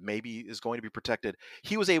person that maybe is going to be protected,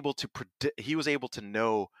 he was able to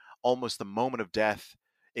know almost the moment of death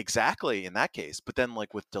exactly in that case. But then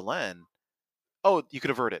like with Delen, you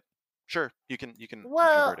could avert it. Sure, you can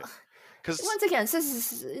avert it. Because once again,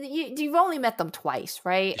 you've only met them twice,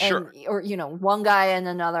 right? Sure. Or one guy and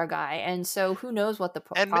another guy, and so who knows what the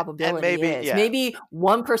probability is? Yeah. Maybe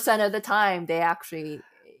 1% of the time they actually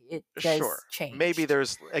it does change. Maybe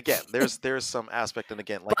there's some aspect, and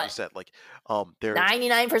again, like you said, like there's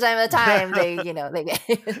 99% of the time they they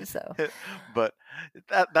get so. But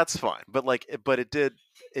that's fine. But like, it did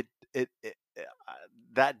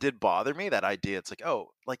that did bother me, that idea. It's like,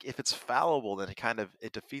 like if it's fallible, then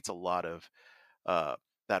it defeats a lot of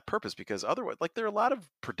that purpose, because otherwise, like, there are a lot of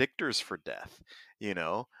predictors for death,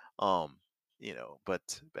 but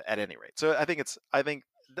at any rate, so I think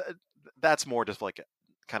that's more just like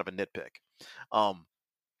kind of a nitpick.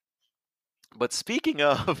 But speaking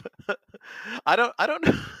of, I don't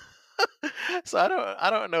know. So I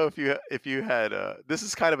don't know if you had this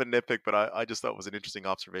is kind of a nitpick, but I just thought it was an interesting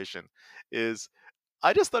observation. Is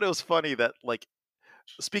I just thought it was funny that, like,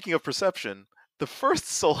 speaking of perception, the first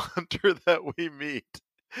soul hunter that we meet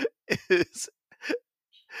is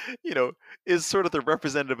is sort of the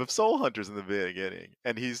representative of soul hunters in the beginning,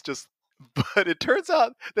 and but it turns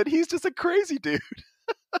out that he's just a crazy dude.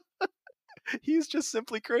 He's just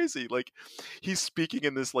simply crazy. Like, he's speaking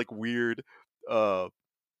in this like weird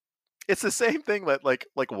it's the same thing that like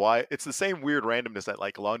why it's the same weird randomness that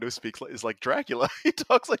like Londo speaks is like Dracula. He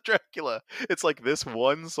talks like Dracula. It's like this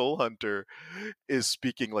one soul hunter is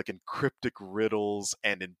speaking like in cryptic riddles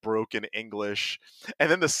and in broken English, and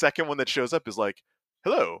then the second one that shows up is like,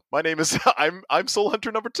 hello, my name is I'm soul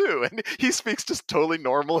hunter number 2, and he speaks just totally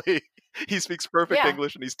normally. He speaks perfect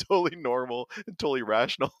English, and he's totally normal and totally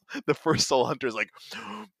rational. The first soul hunter is like,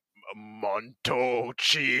 Monto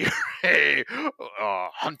Chi, hey,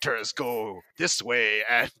 hunters go this way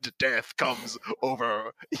and death comes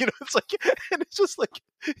over. It's like, and it's just like,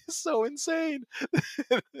 it's so insane.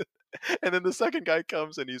 And then the second guy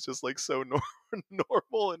comes and he's just like so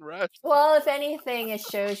normal and rational. Well, if anything, it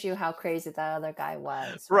shows you how crazy that other guy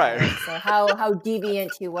was, Right. right? So how deviant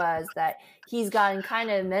he was, that he's gotten kind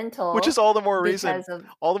of mental. Which is all the more reason because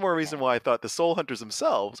of why I thought the soul hunters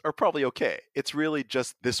themselves are probably okay. It's really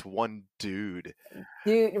just this one dude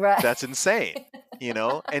dude, right? that's insane, you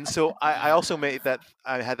know? And so I also had that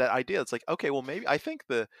idea. It's like, okay, well maybe I think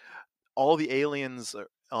all the aliens,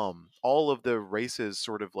 all of the races,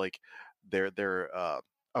 sort of like their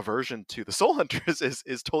aversion to the soul hunters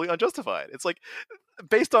is totally unjustified. It's like,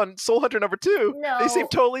 based on Soul Hunter number 2, they seem No.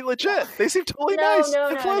 totally legit. They seem totally nice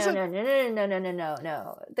and pleasant.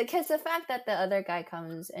 No. Because the fact that the other guy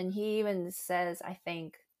comes and he even says, I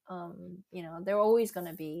think, they're always going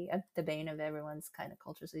to be the bane of everyone's kind of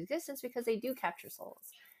culture's existence, because they do capture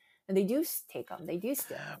souls. And they do take them. They do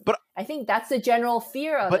steal them. But I think that's the general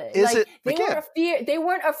fear of but it. is Like, it they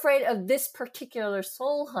weren't afraid of this particular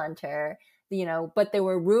soul hunter, but there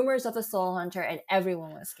were rumors of a soul hunter and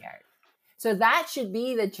everyone was scared. So that should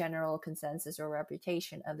be the general consensus or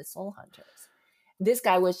reputation of the soul hunters. This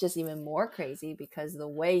guy was just even more crazy because the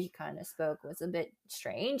way he kind of spoke was a bit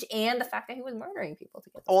strange, and the fact that he was murdering people to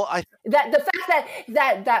get them. Well, the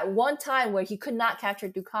fact that one time where he could not capture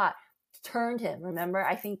Dukat turned him. Remember,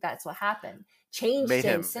 I think that's what happened. Changed made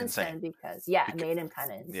him him since insane. then because it made him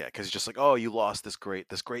kind of because he's just like, oh, you lost this great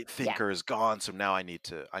thinker is gone, so now I need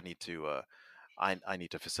to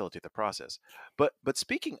facilitate the process. But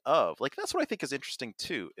speaking of, like, that's what I think is interesting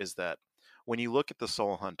too, is that when you look at the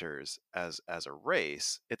soul hunters as a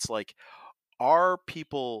race, it's like, are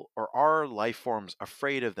people or are life forms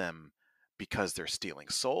afraid of them because they're stealing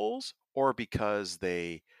souls, or because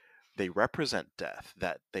they represent death,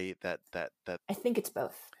 that I think it's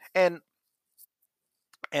both. And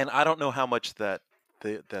I don't know how much that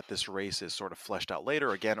this race is sort of fleshed out later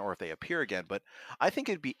again, or if they appear again, but I think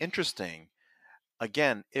it'd be interesting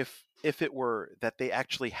again if it were that they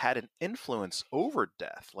actually had an influence over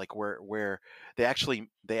death, like where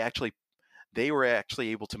they were actually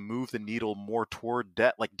able to move the needle more toward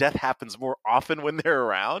death. Like, death happens more often when they're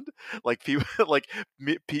around. Like, people like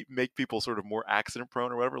make people sort of more accident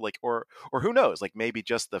prone or whatever. Like, or who knows? Like, maybe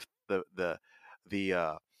just the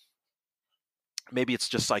maybe it's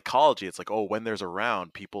just psychology. It's like, oh, when there's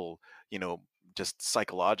around, people, just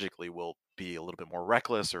psychologically will be a little bit more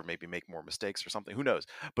reckless, or maybe make more mistakes or something. Who knows?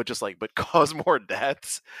 But cause more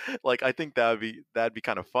deaths. Like, I think that'd be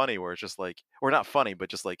kind of funny, where it's just like, or not funny, but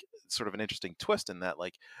just like sort of an interesting twist in that.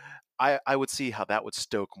 Like, I would see how that would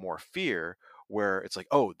stoke more fear, where it's like,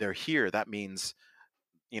 oh, they're here. That means,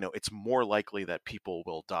 it's more likely that people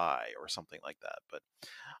will die or something like that. But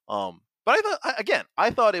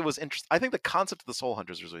I thought it was interesting. I think the concept of the soul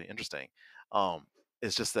hunters was really interesting.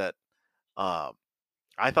 It's just that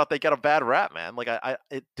I thought they got a bad rap, man. Like,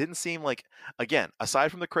 it didn't seem like, again,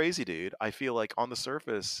 aside from the crazy dude, I feel like on the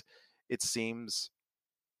surface it seems,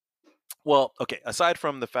 well, okay, aside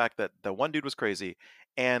from the fact that the one dude was crazy,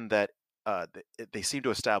 and that they seem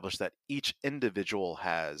to establish that each individual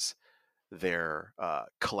has their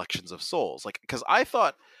collections of souls. Like, because I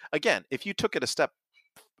thought, again, if you took it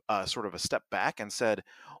sort of a step back and said,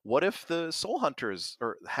 what if the soul hunters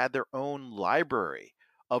had their own library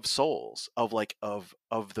of souls, of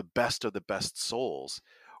the best souls,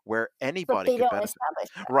 where anybody could benefit.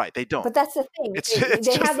 Right, they don't. But that's the thing.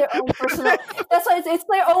 They have their own personal. That's why it's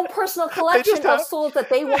their own personal collection of souls that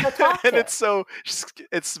they want to talk to. And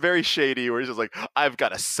it's very shady, where he's just like, I've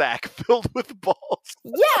got a sack filled with balls.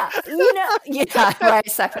 Yeah, right,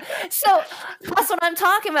 exactly. So that's what I'm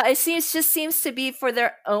talking about. It just seems to be for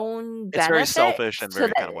their own benefit. It's very selfish and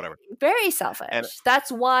very kind of whatever. Very selfish. And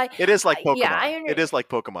that's why it is like Pokemon. Yeah, it is like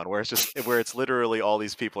Pokemon, where it's literally all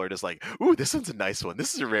these people are just like, ooh, this one's a nice one.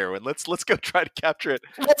 This is a rare one. Let's go try to capture it.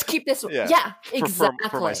 Let's keep this one. Yeah, exactly.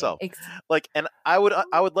 For myself. Like, and I would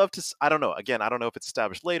love to. I don't know. Again, I don't know if it's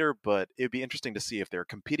established later, but it'd be interesting to see if there are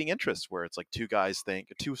competing interests, where it's like two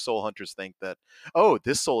soul hunters think that, oh,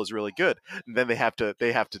 this soul is really good, and then they have to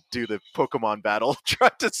do the Pokemon battle, try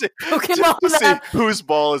to see whose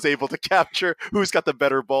ball is able to capture, who's got the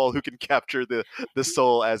better ball, who can capture the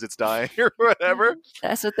soul as it's dying or whatever.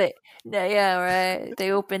 That's what right.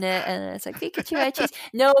 They open it and it's like, Pikachu, I choose.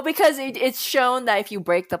 No, because it's shown that if you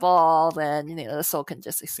break the ball, then the soul can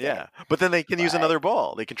just escape. Yeah, but then they can use another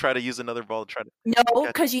ball. They can try to use another ball to try to. No,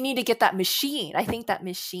 because you need to get that machine. I think that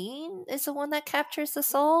machine is the one that captures the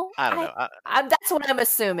soul. I don't know. That's what I'm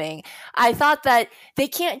assuming. I thought that they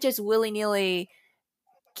can't just willy-nilly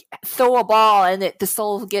throw a ball and the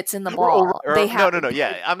soul gets in the ball. They have no.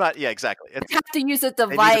 Yeah, I'm not. Yeah, exactly. They have to use a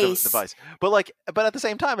device. But at the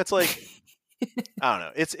same time, it's like, I don't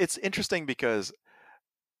know. It's interesting because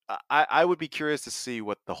I would be curious to see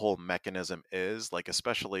what the whole mechanism is, like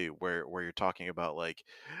especially where you're talking about like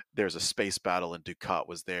there's a space battle and Ducat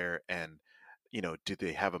was there, and do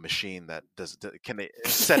they have a machine that can they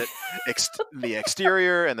set it in the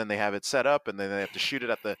exterior, and then they have it set up, and then they have to shoot it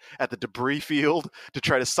at the debris field to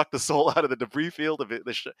try to suck the soul out of the debris field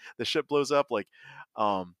if the ship blows up, like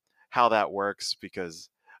how that works, because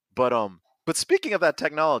but speaking of that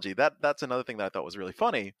technology, that's another thing that I thought was really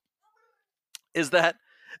funny, is that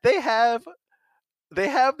they have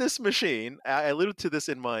this machine. I alluded to this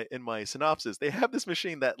in my synopsis. They have this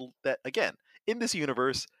machine that again in this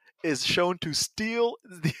universe is shown to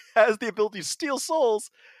has the ability to steal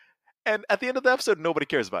souls, and at the end of the episode, nobody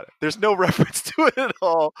cares about it. There's no reference to it at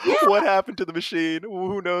all. Yeah. What happened to the machine?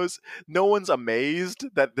 Who knows? No one's amazed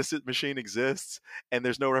that this machine exists, and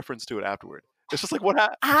there's no reference to it afterward. It's just like, what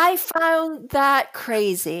happened? I found that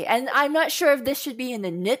crazy, and I'm not sure if this should be in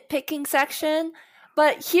the nitpicking section,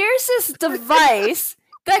 but here's this device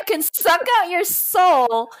that can suck out your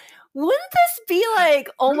soul. Wouldn't this be like,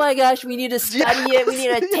 oh my gosh, we need to study it, we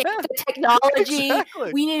need to take the technology,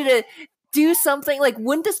 Exactly. we need to do something, like,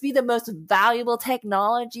 wouldn't this be the most valuable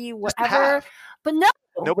technology, whatever? But no,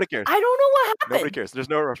 Nobody cares. I don't know what happened. Nobody cares. There's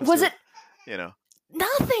no reference Was to it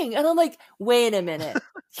nothing? And I'm like, wait a minute.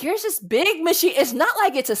 Here's this big machine. It's not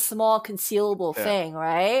like it's a small concealable thing,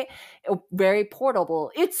 right? Very portable.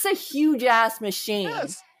 It's a huge ass machine.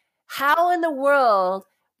 Yes. How in the world?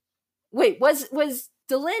 Wait, was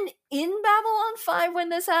Delenn in Babylon 5 when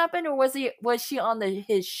this happened, or was she on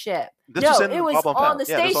his ship? This no, was in it was Babylon on the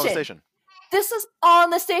 5. Yeah, this was on the station. station. This was on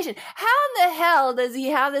the station. How in the hell does he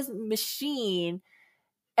have this machine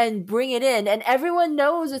and bring it in, and everyone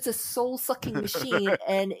knows it's a soul-sucking machine,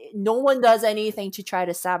 and no one does anything to try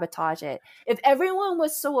to sabotage it? If everyone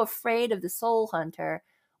was so afraid of the soul hunter,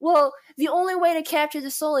 well, the only way to capture the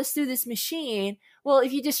soul is through this machine. Well,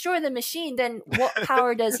 if you destroy the machine, then what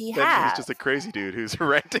power does he Then have? he's just a crazy dude who's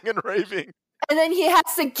ranting and raving. And then he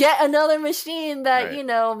has to get another machine that,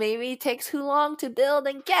 Right. maybe takes too long to build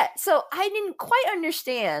and get. So I didn't quite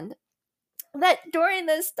understand that during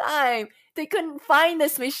this time they couldn't find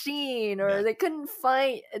this machine, or they couldn't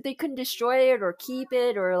destroy it or keep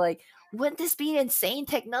it, or like, wouldn't this be insane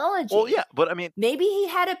technology? Well, yeah, but I mean, maybe he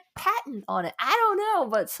had a patent on it. I don't know,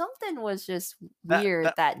 but something was just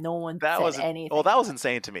weird that no one said anything. Well, that was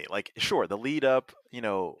insane to me. Like, sure, the lead up,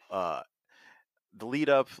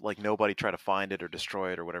 like nobody tried to find it or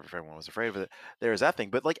destroy it or whatever, if everyone was afraid of it. There's that thing.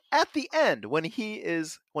 But like at the end, when he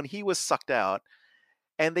was sucked out,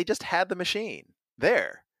 and they just had the machine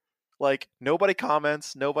there. Like, nobody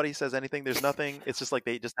comments, nobody says anything. There's nothing. It's just like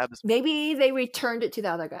they just have this. Maybe they returned it to the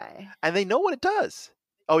other guy, and they know what it does.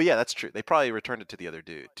 Oh yeah, that's true. They probably returned it to the other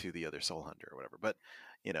dude, to the other soul hunter or whatever. But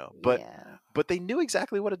but they knew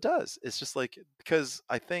exactly what it does. It's just like, because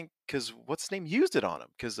what's his name used it on him,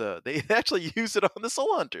 because they actually used it on the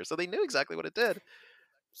soul hunter, so they knew exactly what it did.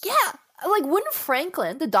 Yeah, like, wouldn't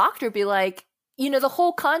Franklin, the doctor, be like, the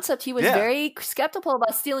whole concept, he was very skeptical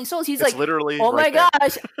about stealing souls. He's like, literally, oh my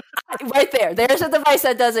gosh, right there. There's a device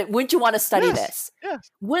that does it. Wouldn't you want to study this? Yes.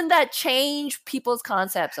 Wouldn't that change people's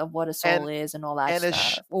concepts of what a soul is and all that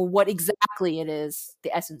stuff? Or what exactly it is,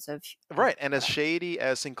 the essence of... Right, and as shady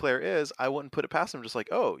as Sinclair is, I wouldn't put it past him, just like,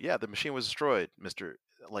 oh yeah, the machine was destroyed, Mr.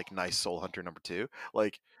 like nice soul hunter number 2.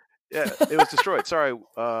 Like, yeah, it was destroyed. Sorry.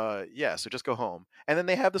 Yeah, so just go home. And then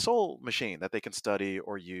they have the soul machine that they can study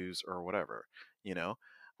or use or whatever,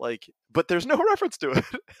 like, but there's no reference to it.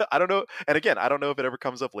 I don't know. And again, I don't know if it ever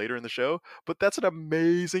comes up later in the show, but that's an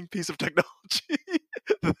amazing piece of technology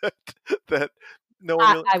that no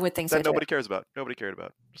one really, I would think so that nobody too. cares about. Nobody cared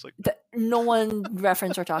about. Just like, no one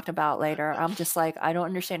referenced or talked about later. I'm just like, I don't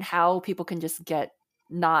understand how people can just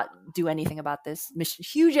not do anything about this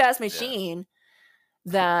huge ass machine.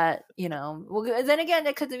 That, well, then again,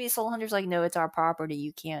 it could be soul hunters like, no, it's our property,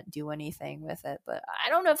 you can't do anything with it. But I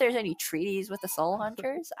don't know if there's any treaties with the soul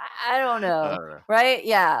hunters. I don't know. Right?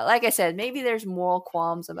 Yeah, like I said, maybe there's moral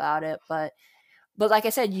qualms about it, but like I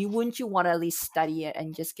said, wouldn't you want to at least study it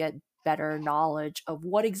and just get better knowledge of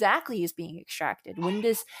what exactly is being extracted? Wouldn't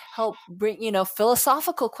this help bring,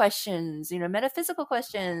 philosophical questions, metaphysical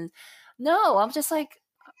questions? No, I'm just like,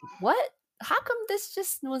 what? How come this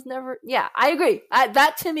just was never... Yeah, I agree.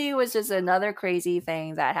 That to me was just another crazy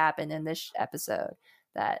thing that happened in this episode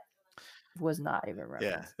that was not even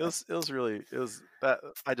referenced. Yeah, it was that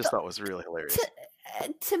I just thought was really hilarious.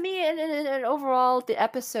 To me, and overall, the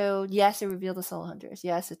episode, yes, it revealed the soul hunters.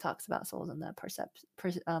 Yes, it talks about souls and the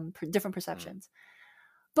different perceptions.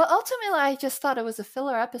 But ultimately, I just thought it was a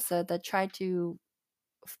filler episode that tried to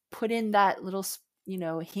put in that little,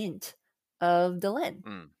 hint of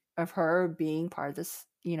Delenn. Of her being part of this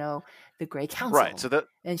the Grey Council. Right. So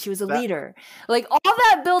and she was a that- leader. Like all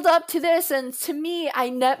that build up to this, and to me,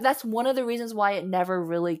 that's one of the reasons why it never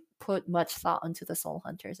really put much thought into the Soul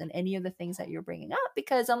Hunters and any of the things that you're bringing up,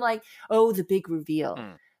 because I'm like, oh, the big reveal.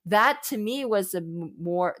 That to me was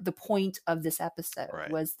the point of this episode,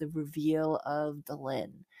 was the reveal of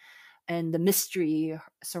Delenn and the mystery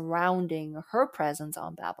surrounding her presence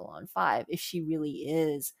on Babylon 5, if she really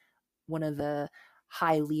is one of the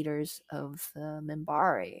high leaders of the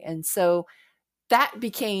Minbari. And so that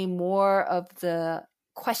became more of the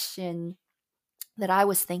question that I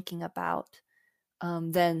was thinking about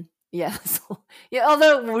than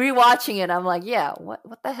although rewatching it, I'm like,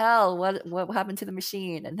 what the hell? What happened to the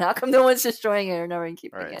machine? And how come no one's destroying it or no one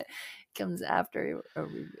keeping it? It comes after a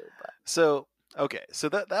review. But so so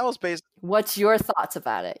that was based. What's your thoughts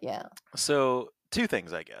about it? Yeah. So two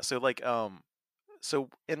things, I guess. So like so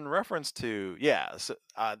in reference to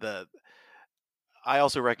I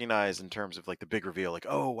also recognize in terms of like the big reveal, like,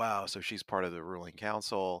 oh wow, so she's part of the ruling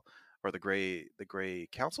council, or the Grey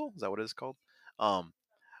Council, is that what it is called?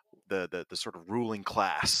 The sort of ruling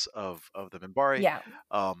class of the Minbari. Yeah.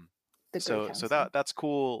 So that's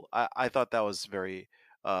cool. I thought that was very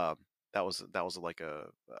that was like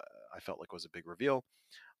I felt like was a big reveal.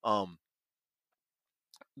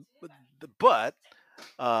 But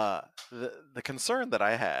the concern that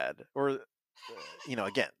I had, or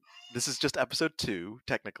again, this is just episode 2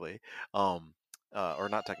 technically, or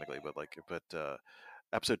not technically, but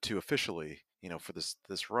episode 2 officially, for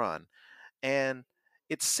this run, and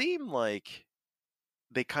it seemed like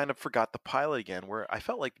they kind of forgot the pilot again, where I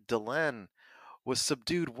felt like Delenn was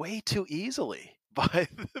subdued way too easily by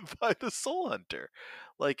the Soul Hunter.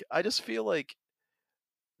 Like, I just feel like,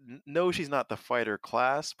 no, she's not the fighter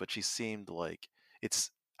class, but she seemed like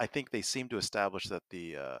I think they seem to establish that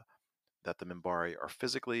the Minbari are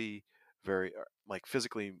physically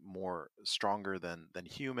physically more stronger than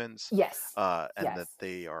humans. Yes. And that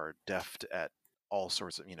they are deft at all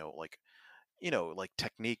sorts of like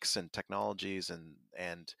techniques and technologies,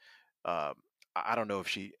 and I don't know if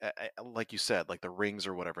she, like you said, like the rings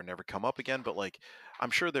or whatever never come up again, but like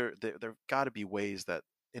I'm sure there got to be ways that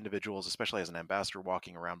individuals, especially as an ambassador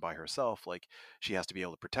walking around by herself, like she has to be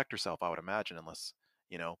able to protect herself, I would imagine, unless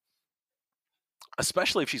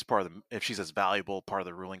especially if she's as valuable part of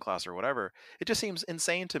the ruling class or whatever. It just seems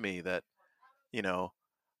insane to me that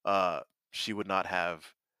she would not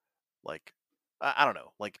have, like, I don't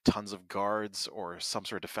know, like tons of guards or some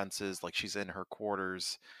sort of defenses. Like, she's in her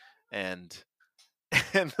quarters, and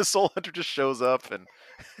the Soul Hunter just shows up and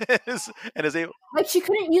is able. Like, she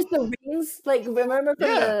couldn't use the rings. Like, remember from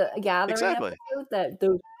the Gathering exactly. episode, that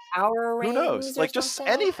those power rings. Who knows? Like, just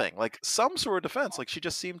something? anything, like some sort of defense. Like, she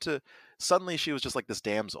just seemed to suddenly she was just like this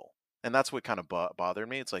damsel, and that's what kind of bothered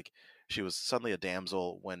me. It's like she was suddenly a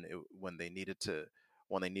damsel when they needed to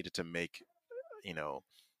make,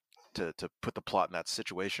 to put the plot in that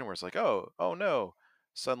situation where it's like, oh no,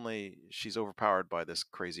 suddenly she's overpowered by this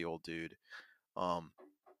crazy old dude.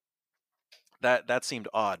 That seemed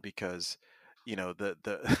odd, because the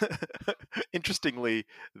interestingly,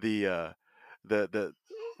 the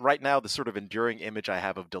right now the sort of enduring image I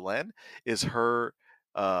have of Delenn is her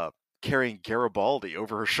carrying Garibaldi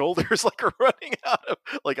over her shoulders, like running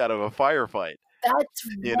out of a firefight. That's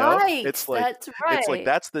right. It's like, that's right. It's like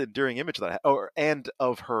that's the enduring image that I have, and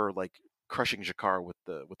of her like crushing Jakar with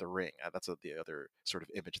the ring. That's the other sort of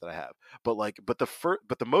image that I have. But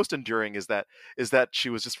the most enduring is that she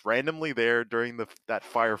was just randomly there during that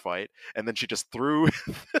firefight, and then she just threw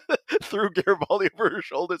Garibaldi over her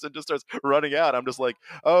shoulders and just starts running out. I'm just like,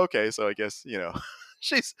 oh, okay, so I guess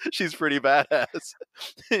she's pretty badass.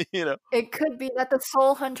 It could be that the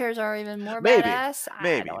Soul Hunters are even more maybe, badass.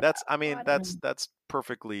 Maybe that's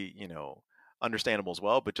perfectly understandable as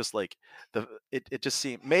well. But just like it just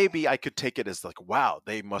seemed, maybe I could take it as like, wow,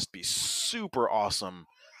 they must be super awesome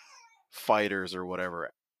fighters or whatever,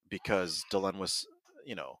 because Delenn was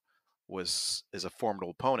is a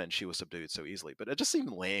formidable opponent and she was subdued so easily. But it just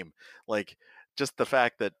seemed lame. Like, just the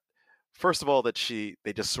fact that, first of all, that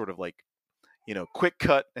they just sort of like, quick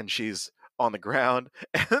cut and she's on the ground,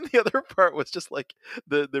 and then the other part was just like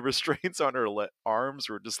the restraints on her arms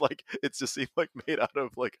were just like, it just seemed like made out of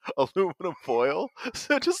like aluminum foil.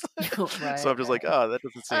 So just like, so I'm just like, oh, that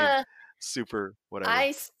doesn't seem super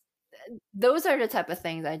whatever. Those are the type of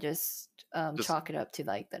things I just chalk it up to,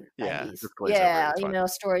 like the 90s.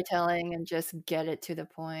 Storytelling, and just get it to the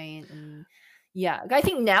point. And I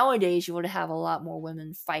think nowadays you would have a lot more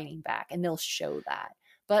women fighting back, and they'll show that.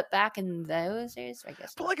 But back in those days, I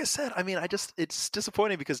guess. But like I said, I mean, it's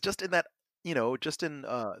disappointing, because just in that just in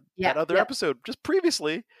Yeah. that other Yep. episode, just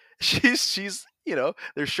previously, she's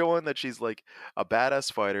they're showing that she's like a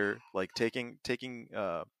badass fighter, like taking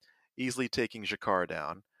easily taking Jakar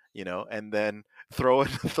down, and then throwing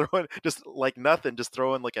throwing just like nothing, just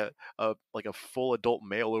throwing like a full adult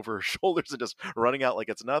male over her shoulders and just running out like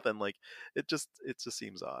it's nothing. Like it just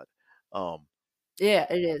seems odd. Um, Yeah,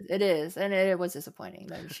 it is. It is. And it was disappointing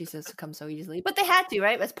that she just succumbed so easily. But they had to,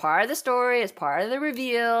 right? As part of the story, as part of the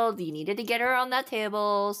reveal, he needed to get her on that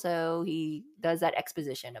table. So he does that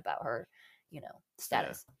exposition about her, yeah,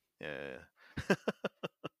 status. yeah.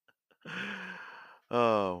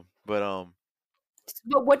 Oh, but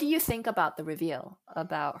But what do you think about the reveal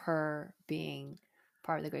about her being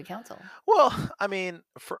part of the Great Council? well, I mean,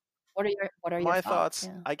 for What are your my thoughts? thoughts,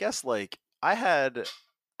 Yeah. I guess, like I had,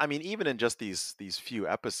 I mean, even in just these few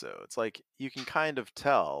episodes, like you can kind of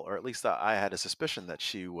tell, or at least I had a suspicion that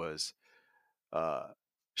uh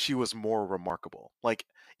she was more remarkable. Like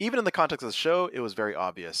even in the context of the show, it was very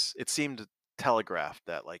obvious. It seemed telegraphed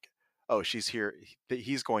that like, oh, she's here. That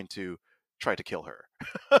he's going to try to kill her.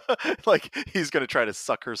 Like he's going to try to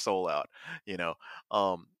suck her soul out. You know.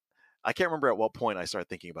 Um, I can't remember at what point I started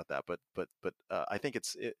thinking about that, but I think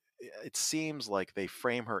it seems like they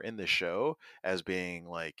frame her in the show as being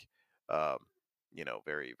like, um,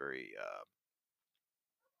 very very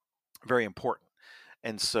very important.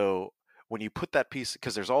 And so when you put that piece,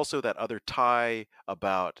 because there's also that other tie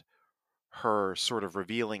about her sort of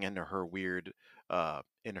revealing into her weird,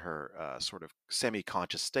 in her sort of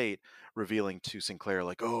semi-conscious state, revealing to Sinclair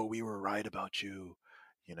like, "Oh, we were right about you,"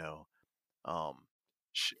 you know. Um,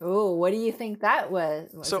 sh Oh, what do you think that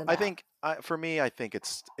was so I about? think, for me, I think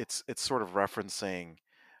it's sort of referencing,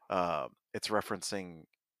 it's referencing,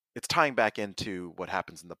 it's tying back into what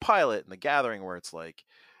happens in the pilot and the Gathering, where it's like,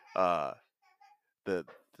 uh, the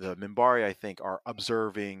the Minbari, I think, are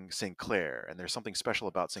observing Sinclair, and there's something special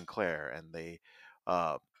about Sinclair, and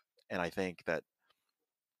uh, and I think that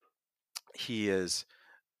he is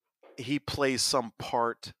he plays some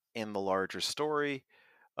part in the larger story,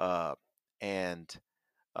 uh, and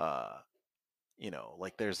uh,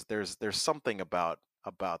 like there's something about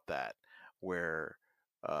that where.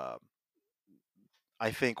 Um, I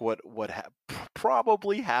think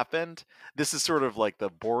probably happened. This is sort of like the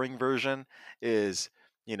boring version. Is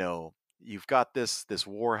you've got this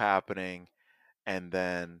war happening, and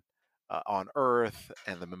then on Earth,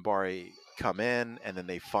 and the Minbari come in, and then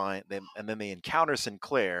they find them, and then they encounter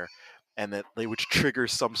Sinclair, and that which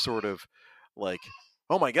triggers some sort of like,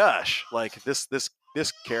 oh my gosh, like this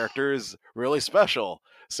character is really special.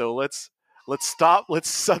 So let's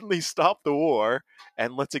suddenly stop the war,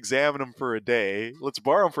 and let's examine him for a day. Let's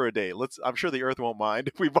borrow him for a day. I'm sure the Earth won't mind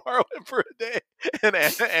if we borrow him for a day and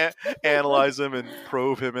analyze him and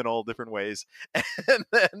probe him in all different ways.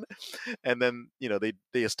 And then they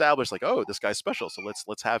establish like, oh, this guy's special, so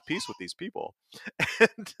let's have peace with these people.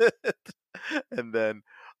 and, and then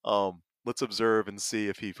let's observe and see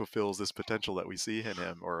if he fulfills this potential that we see in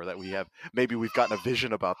him, or that maybe we've gotten a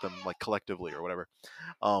vision about them, like collectively or whatever.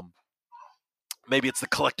 Maybe it's the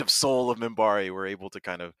collective soul of Minbari. We're able to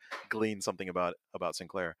kind of glean something about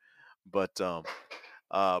Sinclair. But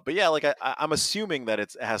yeah, like I'm assuming that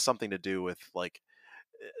it has something to do with like,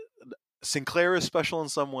 Sinclair is special in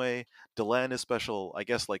some way. Delenn is special. I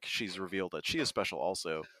guess like she's revealed that she is special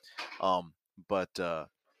also. Um, but uh,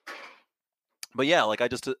 but yeah, like I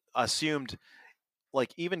just assumed,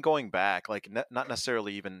 like even going back, like not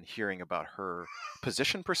necessarily even hearing about her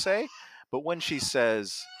position per se, but when she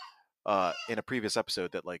says in a previous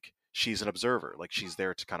episode that like she's an observer, like she's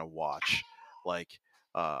there to kind of watch, like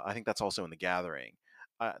I think that's also in the Gathering.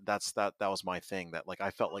 That was my thing, that like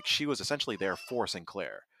I felt like she was essentially there for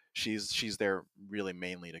Sinclair. She's there really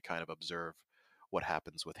mainly to kind of observe what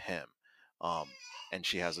happens with him, um, and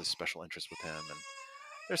she has a special interest with him. And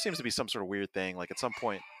there seems to be some sort of weird thing. Like at some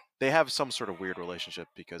point, they have some sort of weird relationship,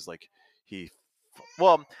 because like he,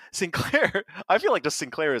 well, Sinclair. I feel like just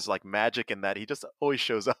Sinclair is like magic in that he just always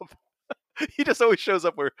shows up. He just always shows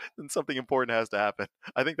up where something important has to happen.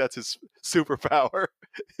 I think that's his superpower.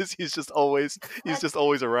 Is he's just always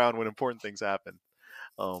around when important things happen.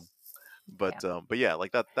 Um, Yeah. but yeah,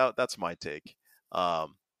 like that's my take.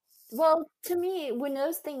 Um, Well, to me, when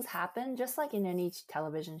those things happen, just like in any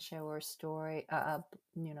television show or story,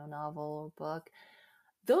 novel or book,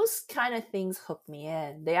 those kind of things hook me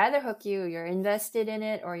in. They either hook you, you're invested in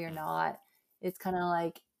it, or you're not. It's kind of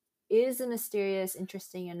like, is the mysterious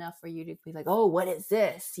interesting enough for you to be like, oh, what is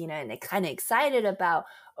this? And they're kind of excited about,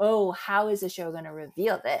 oh, how is the show going to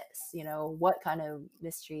reveal this? What kind of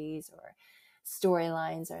mysteries or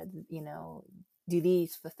storylines are, do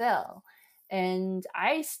these fulfill? And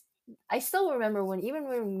I I still remember when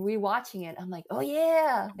rewatching it, I'm like, oh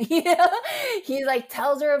yeah, yeah. He like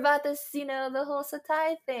tells her about this, the whole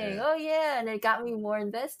Satai thing. Yeah. Oh yeah, and it got me more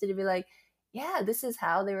invested to be like, yeah, this is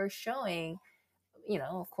how they were showing.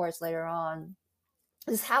 Of course, later on,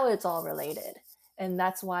 this is how it's all related, and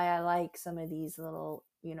that's why I like some of these little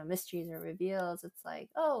mysteries or reveals. It's like,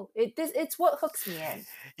 oh, it's what hooks me in.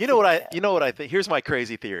 You know what I think? Here's my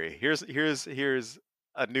crazy theory. Here's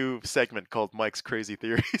a new segment called Mike's Crazy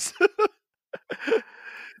Theories.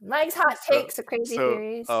 Mike's hot takes or crazy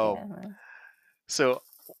theories. Yeah. So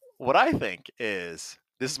what I think is,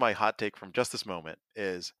 this is my hot take from just this moment,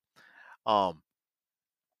 is I'm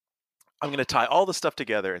going to tie all the stuff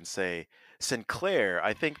together and say Sinclair,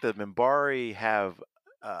 I think the Minbari have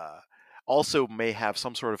also may have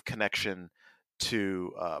some sort of connection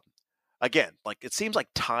to again, like it seems like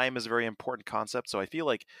time is a very important concept, so I feel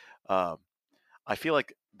like the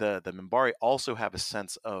Minbari also have a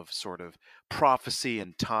sense of sort of prophecy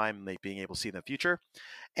and time, they being able to see in the future,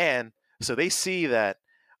 and so they see that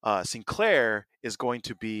Sinclair is going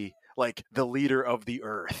to be like the leader of the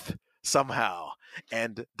Earth somehow,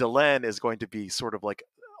 and Delenn is going to be sort of like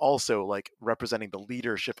also like representing the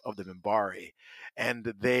leadership of the Minbari, and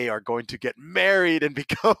they are going to get married and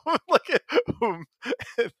become like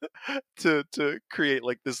to create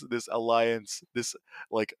like this alliance, this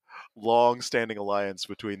like long-standing alliance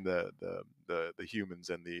between the humans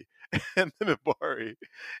and the and the Minbari,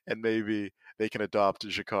 and maybe they can adopt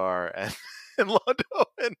Jakar and and Londo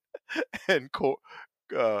and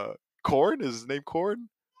Korn. Is his name Korn?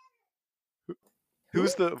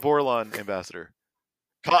 Who's the Vorlon ambassador?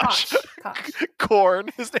 Kosh. Korn.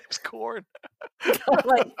 His name's Korn.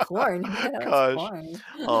 Like corn. Yeah, Kosh.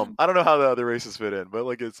 Corn. I don't know how the other races fit in, but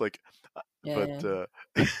like it's like, Yeah,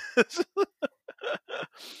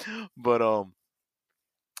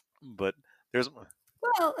 but there's.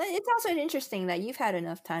 Well, it's also interesting that you've had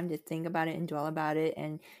enough time to think about it and dwell about it,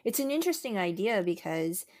 and it's an interesting idea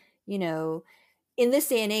because in this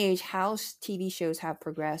day and age, how TV shows have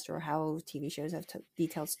progressed or how TV shows have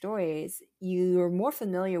detailed stories, you're more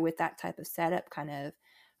familiar with that type of setup kind of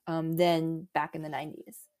than back in the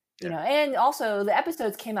 90s. And also the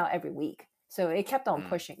episodes came out every week. So it kept on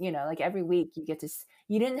pushing, like every week you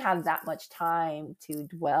didn't have that much time to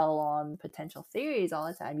dwell on potential theories all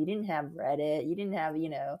the time. You didn't have Reddit. You didn't have,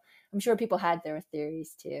 I'm sure people had their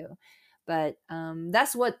theories too. But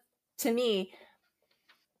that's what, to me,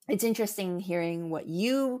 it's interesting hearing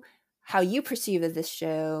how you perceive of this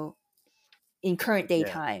show in current day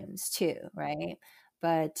times too, right?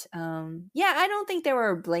 But I don't think they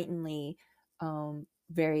were blatantly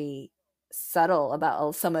very subtle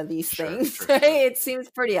about some of these things. Sure. It seems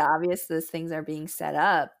pretty obvious those things are being set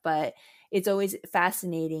up, but it's always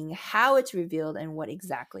fascinating how it's revealed and what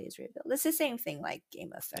exactly is revealed. It's the same thing like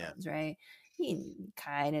Game of Thrones, right? You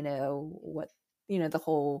kind of know what the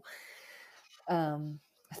whole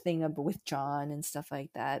thing with John and stuff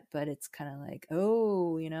like that, but it's kind of like,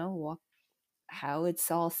 how it's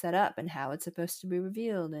all set up and how it's supposed to be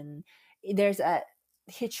revealed. And there's a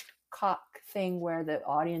Hitchcock thing where the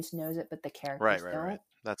audience knows it, but the characters don't. Right.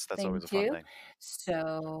 That's always a fun thing.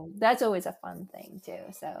 So that's always a fun thing too.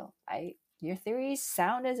 So your theories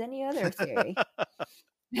sound as any other theory.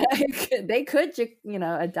 They could,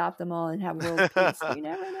 adopt them all and have world peace. You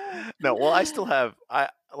never know. No, well, I still have.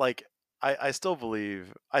 I still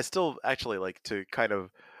believe. I still actually like to kind of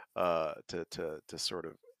to sort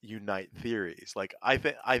of unite theories. Like I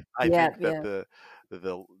think think that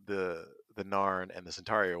the Narn and the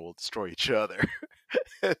Centauri will destroy each other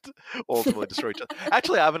and ultimately destroy each other.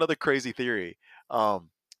 Actually, I have another crazy theory,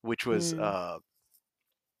 which was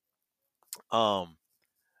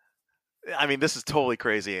I mean, this is totally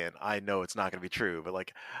crazy, and I know it's not going to be true, but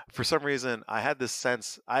like for some reason, I had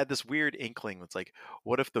this weird inkling. It's like,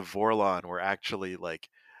 what if the Vorlon were actually like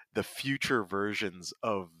the future versions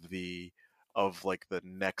of like the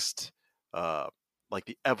next, like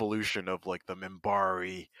the evolution of like the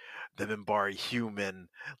Minbari human,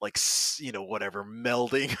 like whatever,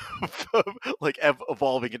 melding, like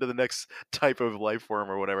evolving into the next type of life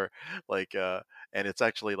form or whatever, like and it's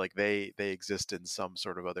actually like they exist in some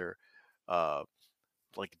sort of other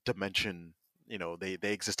like dimension, they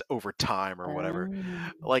exist over time or whatever.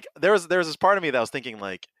 Like there's this part of me that was thinking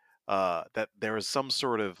like that there was some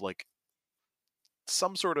sort of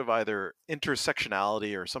either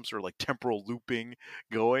intersectionality or some sort of like temporal looping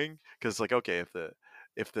going, because like, okay,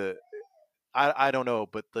 if the I don't know,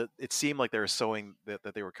 but it seemed like they were sowing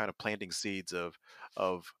that they were kind of planting seeds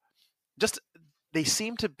of just, they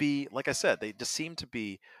seem to be, like I said, they just seem to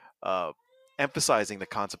be emphasizing the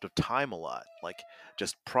concept of time a lot, like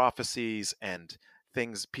just prophecies and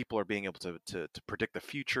things, people are being able to predict the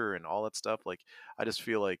future and all that stuff. Like I just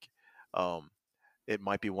feel like um, it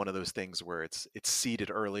might be one of those things where it's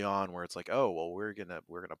seeded early on, where it's like, oh well, we're gonna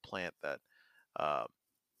plant that. Uh,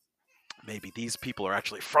 Maybe these people are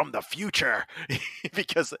actually from the future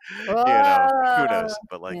because who Oh, knows,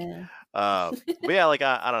 but like yeah. but yeah, like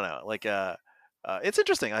I don't know, like it's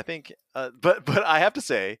interesting, I think, but I have to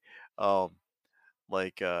say, um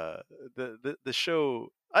like the show,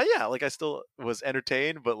 yeah, like I still was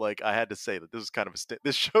entertained, but like I had to say that this was kind of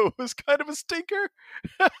this show was kind of a stinker.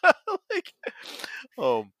 Like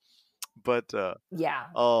um but Yeah.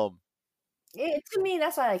 um To me,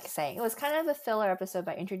 that's what I like saying. It was kind of a filler episode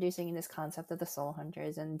by introducing this concept of the soul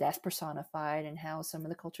hunters and death personified and how some of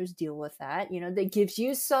the cultures deal with that. That gives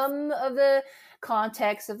you some of the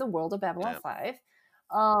context of the world of Babylon yeah, 5.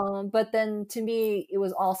 But then to me, it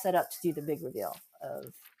was all set up to do the big reveal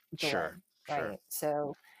of sure, Delenn, sure. right?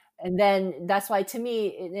 So, and then that's why to me,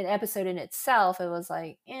 in an episode in itself, it was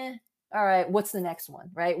like, all right, what's the next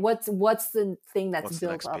one, right? What's the thing that's What's the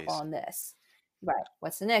built next up piece? on this? Right.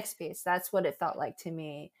 What's the next piece? That's what it felt like to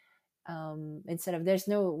me. Instead of there's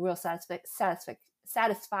no real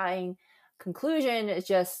satisfying conclusion. It's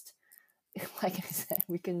just like I said,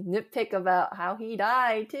 we can nitpick about how he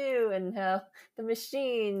died too, and how the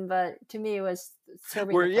machine. But to me, it was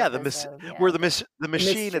serving Where the yeah, purpose of the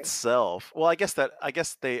machine mystery. itself. Well, I guess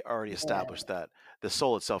they already Yeah. established that the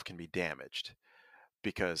soul itself can be damaged,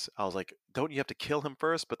 because I was like, don't you have to kill him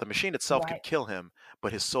first? But the machine itself Right. could kill him,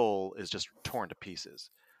 but his soul is just torn to pieces.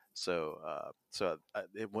 So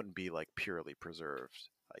it wouldn't be like purely preserved,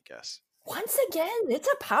 I guess. Once again, it's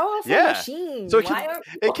a powerful Yeah. machine. So Why aren't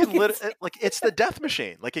it people can like it's the death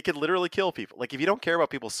machine. Like it could literally kill people. Like if you don't care about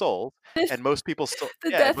people's souls, and most people's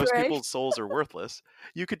the yeah, and death most ray? people's souls are worthless,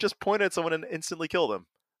 you could just point at someone and instantly kill them.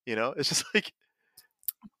 It's just like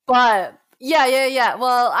But yeah.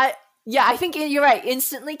 Well, I think you're right.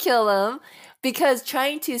 Instantly kill them, because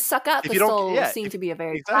trying to suck out if the you don't soul yeah, seemed if to be a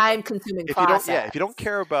very exactly. time-consuming If process. you don't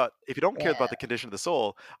care about Yeah. the condition of the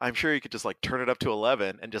soul, I'm sure you could just like turn it up to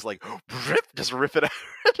 11 and just like just rip it out,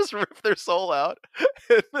 just rip their soul out,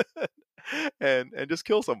 and just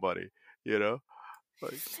kill somebody,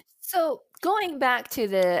 Like So going back to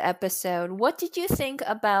the episode, what did you think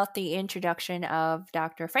about the introduction of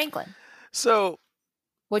Dr. Franklin? so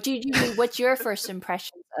What's your first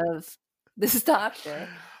impressions of this doctor?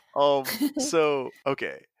 so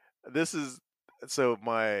okay, this is so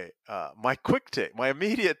my quick take, my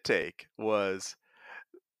immediate take was,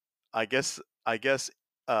 I guess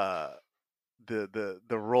uh the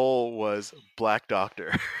role was Black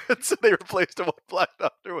Doctor. So they replaced one Black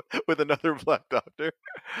Doctor with another Black Doctor.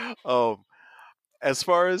 As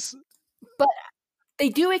far as But they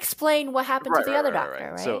do explain what happened to the other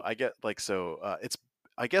doctor, So right? I get it's,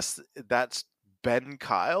 I guess that's Ben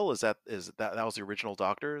Kyle. That was the original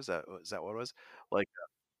Doctor? Is that what it was? Like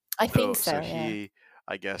I think so so, yeah. he,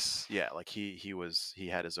 I guess, yeah, like he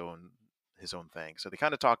had his own thing. So they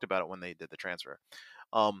kind of talked about it when they did the transfer.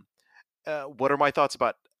 Um what are my thoughts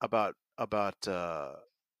about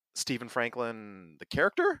Stephen Franklin, the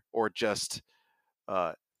character,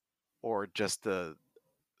 uh, or just the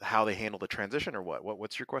how they handle the transition, or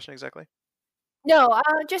what's your question exactly? No,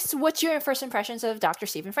 just what's your first impressions of Dr.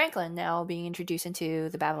 Stephen Franklin now being introduced into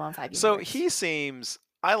the Babylon 5 So universe?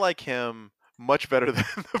 I like him much better than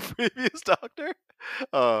the previous Doctor,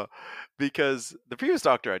 uh, because the previous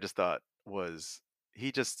Doctor I just thought was,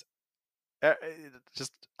 he uh,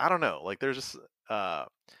 just I don't know, like there's just uh,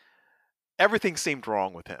 everything seemed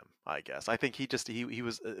wrong with him, I guess. I think he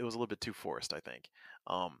was, it was a little bit too forced, I think.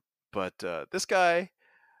 But this guy,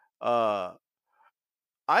 uh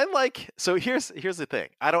I like, so here's the thing.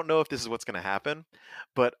 I don't know if this is what's going to happen,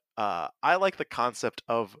 but I like the concept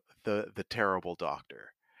of the terrible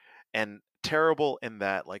doctor. And terrible in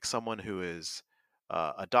that, like, someone who is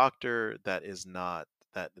a doctor that is not,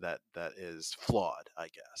 that is flawed, I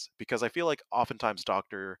guess, because I feel like oftentimes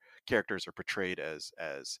doctor characters are portrayed as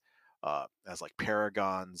like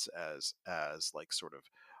paragons, as like sort of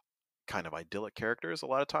kind of idyllic characters a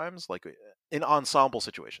lot of times, like in ensemble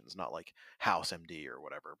situations, not like House MD or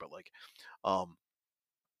whatever, but like um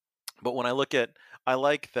but when I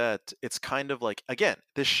like that it's kind of like, again,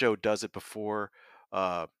 this show does it before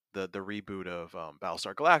the reboot of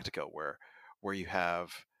Battlestar Galactica, where you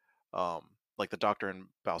have um like the Doctor in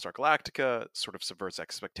Battlestar Galactica sort of subverts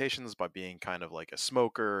expectations by being kind of like a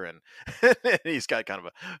smoker, and he's got kind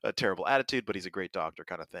of a terrible attitude, but he's a great doctor,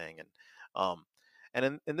 kind of thing. Um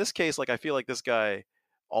and in this case, like, I feel like this guy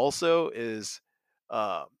also is,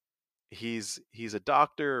 uh he's a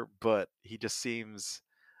doctor, but he just seems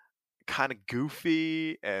kind of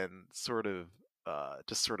goofy and sort of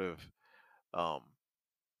just sort of um,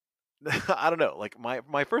 I don't know. Like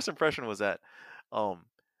my first impression was that um,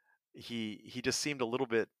 he just seemed a little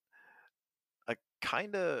bit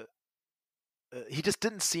kind of he just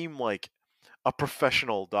didn't seem like a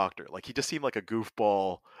professional doctor. Like he just seemed like a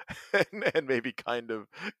goofball and maybe kind of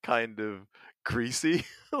greasy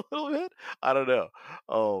a little bit. I don't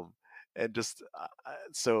know. And just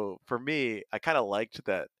so for me, I kind of liked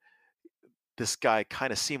that this guy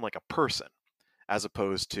kind of seemed like a person as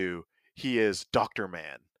opposed to he is Doctor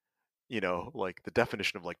Man. Like the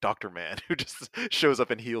definition of like Doctor Man who just shows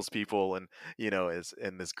up and heals people and is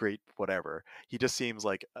in this great whatever. He just seems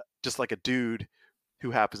like just like a dude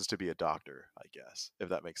who happens to be a doctor, I guess, if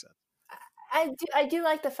that makes sense. I do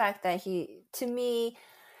like the fact that to me,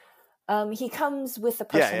 he comes with a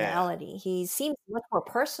Yeah, personality. He seems much more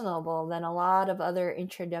personable than a lot of other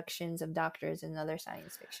introductions of doctors in other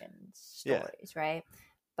science fiction stories, right?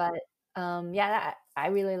 But I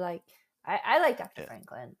really like. I like Dr.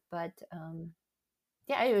 Franklin, but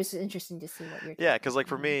it was interesting to see what you're. Yeah, because like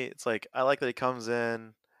for me, it's like I like that he comes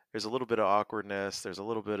in. There's a little bit of awkwardness. There's a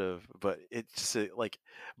little bit of, but it's just like,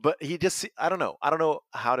 but he just, I don't know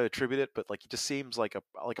how to attribute it, but like he just seems like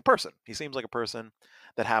a person. He seems like a person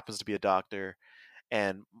that happens to be a doctor,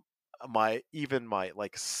 and my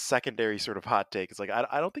like secondary sort of hot take is like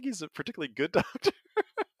I don't think he's a particularly good doctor.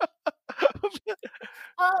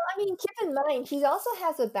 Well, I mean, keep in mind he also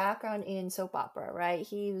has a background in soap opera, right?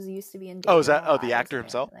 He used to be in. Is that the actor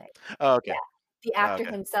himself? Oh, okay. Yeah, the actor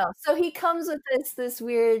himself. So he comes with this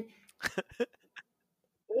weird.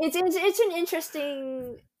 It's an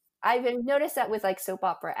interesting. I've noticed that with like soap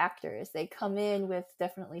opera actors, they come in with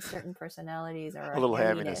definitely certain personalities or a little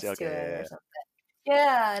hamminess to it or something.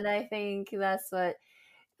 Yeah, and I think that's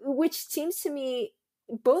which seems to me,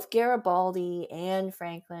 both Garibaldi and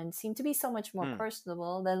Franklin seem to be so much more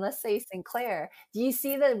personable than, let's say, Sinclair. Do you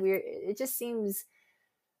see that weird? It just seems.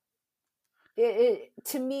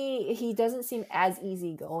 To me, he doesn't seem as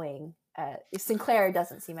easygoing. Sinclair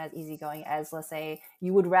doesn't seem as easygoing as, let's say,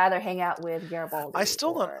 you would rather hang out with Garibaldi. I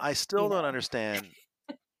still don't understand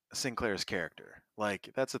Sinclair's character.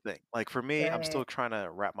 Like that's the thing. Like for me, I'm still trying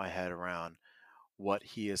to wrap my head around what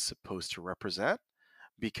he is supposed to represent,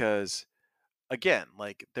 because again,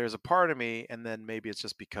 like there's a part of me, and then maybe it's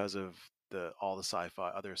just because of all the sci-fi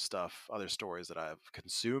other stuff, other stories that I've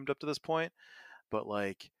consumed up to this point, but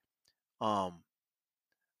like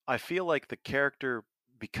I feel like the character,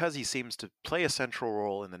 because he seems to play a central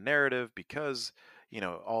role in the narrative, because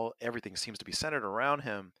everything seems to be centered around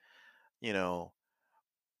him,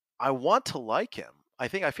 I want to like him. I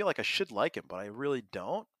feel like I should like him, but I really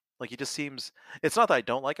don't. Like he just seems, it's not that I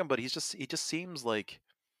don't like him, but he just seems like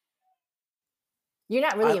you're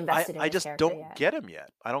not really invested in I just don't yet. get him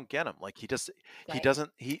yet. I don't get him. Like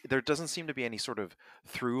there doesn't seem to be any sort of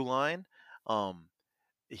through line.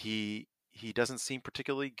 He doesn't seem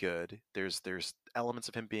particularly good. There's elements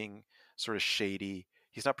of him being sort of shady.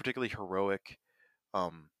 He's not particularly heroic.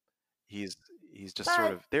 He's just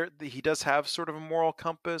sort of there. He does have sort of a moral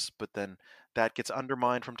compass, but then that gets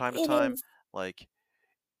undermined from time to time. Like,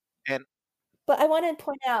 and but I want to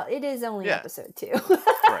point out it is only episode 2.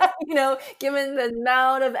 Right. Given the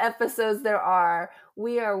amount of episodes there are,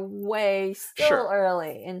 we are way still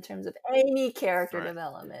early in terms of any character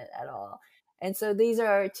development at all. And so these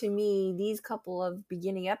are, to me, these couple of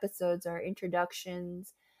beginning episodes are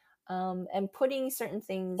introductions, and putting certain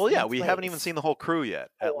things. Well, yeah, we haven't even seen the whole crew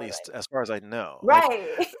yet, at least as far as I know. Right.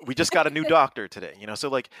 Like, we just got a new doctor today, so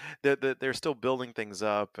like they're still building things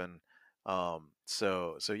up, and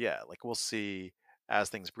so yeah, like we'll see as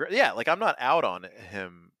things progress. Yeah, like I'm not out on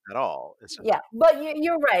him at all. It's just, but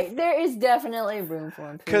you're right. There is definitely room for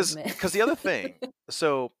improvement. Because the other thing,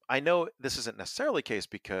 so I know this isn't necessarily the case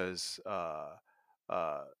because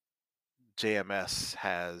JMS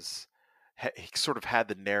has he sort of had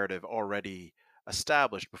the narrative already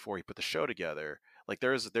established before he put the show together. Like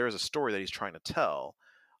there is a story that he's trying to tell,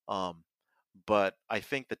 but I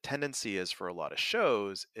think the tendency is for a lot of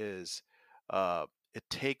shows is it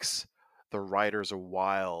takes the writers a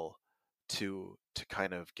while to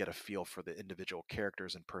kind of get a feel for the individual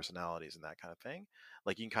characters and personalities and that kind of thing.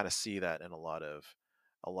 Like you can kind of see that in a lot of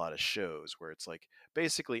shows where it's like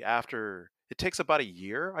basically after it takes about a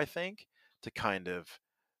year, I think, to kind of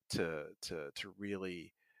to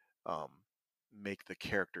really make the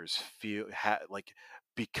characters feel like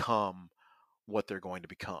become what they're going to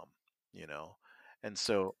become, and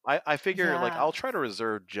so I figure like I'll try to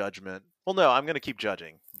reserve judgment. Well, no, I'm going to keep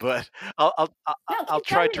judging, but I'll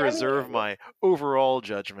try to reserve my overall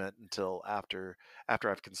judgment until after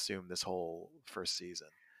I've consumed this whole first season.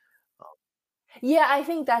 Yeah, I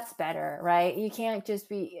think that's better, right? You can't just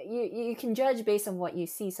be you can judge based on what you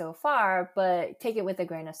see so far, but take it with a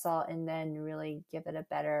grain of salt and then really give it a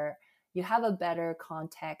better you have a better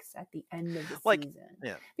context at the end of the Like, season.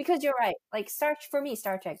 yeah, Because you're right. Like for me,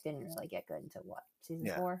 Star Trek didn't really get good until what, season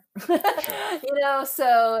yeah, 4? sure,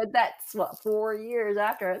 So that's what, 4 years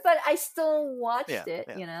after it. But I still yeah, watched it,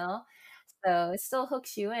 yeah. So it still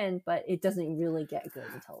hooks you in, but it doesn't really get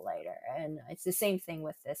good until later. And it's the same thing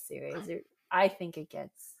with this series. I think it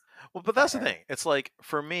gets Well, but that's the better. thing. It's like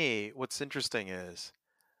for me, what's interesting is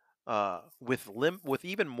with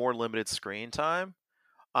even more limited screen time,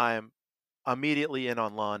 I'm immediately in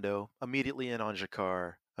on Londo, immediately in on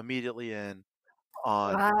Jakar, immediately in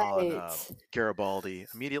on Right. Garibaldi,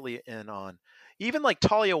 immediately in on even like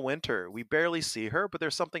Talia Winter. We barely see her, but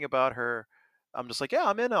there's something about her. I'm just like, yeah,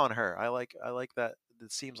 I'm in on her. I like that.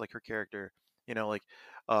 It seems like her character, like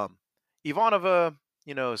um, Ivanova,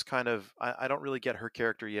 is kind of I don't really get her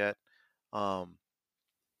character yet, um,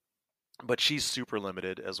 but she's super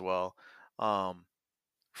limited as well. Um,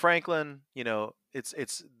 Franklin, it's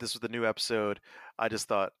this was the new episode. I just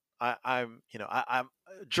thought I'm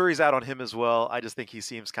jury's out on him as well. I just think he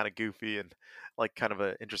seems kind of goofy and like kind of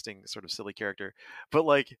an interesting sort of silly character. But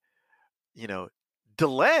like, you know,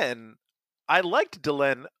 Delenn, I liked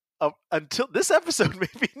Delenn up until this episode.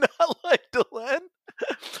 Maybe not like Delenn,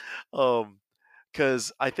 um,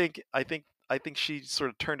 because I think she sort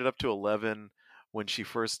of turned it up to 11 when she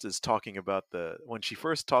first is talking about when she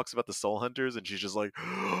first talks about the soul hunters, and she's just like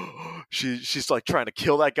she's like trying to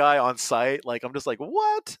kill that guy on sight. Like I'm just like,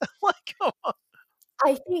 what? Like, come on.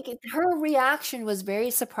 I think her reaction was very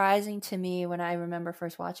surprising to me when I remember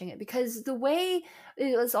first watching it, because the way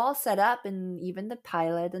it was all set up, and even the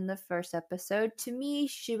pilot in the first episode, to me,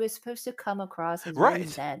 she was supposed to come across as very Right.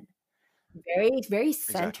 zen, very, very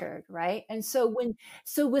Exactly. centered, right? And so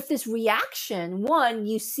with this reaction, one,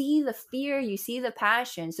 you see the fear, you see the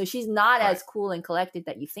passion. So she's not Right. as cool and collected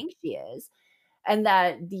that you think she is. And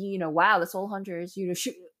that wow, the soul hunters,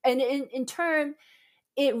 and in turn,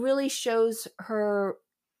 it really shows her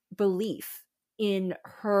belief in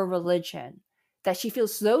her religion, that she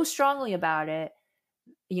feels so strongly about it,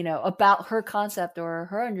 about her concept or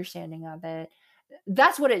her understanding of it.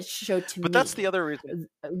 That's what it showed to But that's me, the other reason.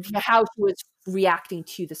 how she was reacting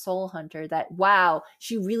to the soul hunter, that wow,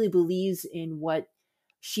 she really believes in what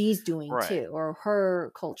she's doing Right. too, or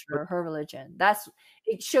her culture, But or her religion.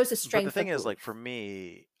 It shows a but the strength thing of is, like belief. for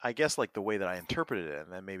me, I guess like the way that I interpreted it,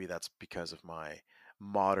 and then maybe that's because of my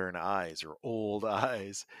modern eyes or old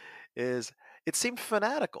eyes, is it seemed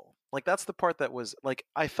fanatical. Like that's the part that was like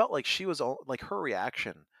I felt like like her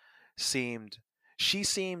reaction seemed she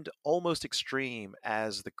seemed almost extreme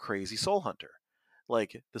as the crazy soul hunter.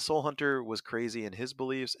 Like the soul hunter was crazy in his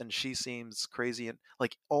beliefs, and she seems crazy and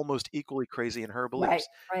like almost equally crazy in her Right, beliefs.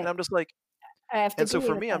 And right. I'm just like, I have to and so agree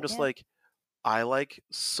for with me, I'm that. just Yeah. like, I like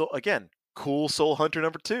so again, cool Soul Hunter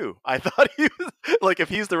number 2. I thought he was like if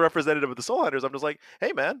he's the representative of the Soul Hunters, I'm just like,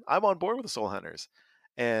 hey man, I'm on board with the Soul Hunters.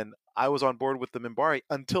 And I was on board with the Minbari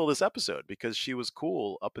until this episode because she was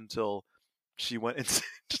cool up until she went insane.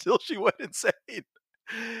 Until she went insane.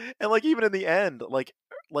 And like even in the end, like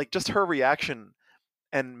just her reaction,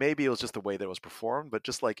 and maybe it was just the way that it was performed, but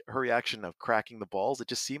just like her reaction of cracking the balls, it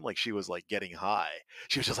just seemed like she was like getting high.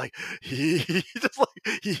 She was just like he just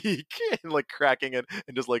like he like cracking it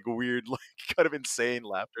and just like weird, like kind of insane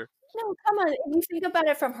laughter. No, come on. If you think about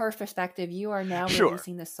it from her perspective, you are now Sure,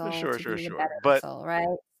 releasing the soul sure, to sure, be the sure. better But soul, right?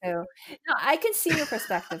 So, no, I can see your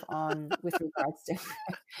perspective on with regards to.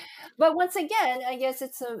 But once again, I guess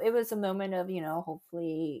it was a moment of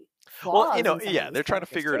hopefully well, flaws in some of yeah, these they're trying to characters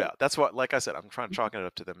figure it too. out. That's what, like I said, I'm trying chalking it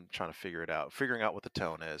up to them trying to figure it out, figuring out what the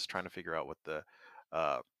tone is, trying to figure out what the,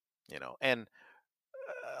 uh, and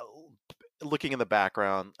looking in the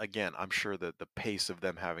background again. I'm sure that the pace of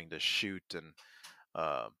them having to shoot and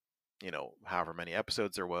uh, however many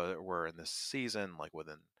episodes there were in this season, like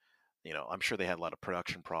within, I'm sure they had a lot of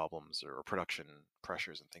production problems or production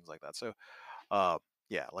pressures and things like that. So,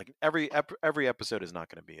 yeah, like every episode is not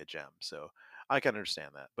going to be a gem. So I can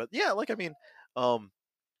understand that. But yeah, like I mean, um,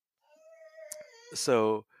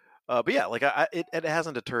 so, but yeah, like it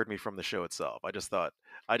hasn't deterred me from the show itself. I just thought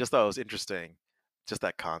it was interesting, just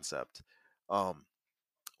that concept. Um,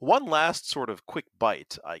 one last sort of quick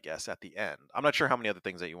bite, I guess, at the end. I'm not sure how many other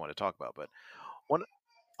things that you want to talk about, but one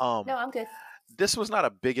No, um I'm good. this was not a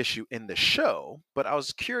big issue in the show, but I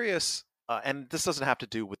was curious, and this doesn't have to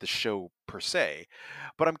do with the show per se,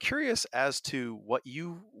 but I'm curious as to what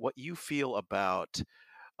you feel about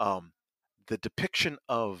um, the depiction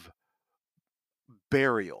of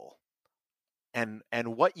burial and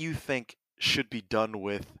what you think should be done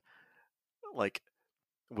with like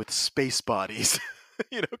with space bodies,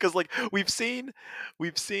 because like we've seen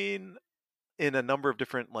in a number of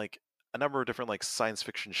different like science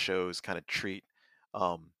fiction shows kind of treat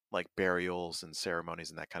like burials and ceremonies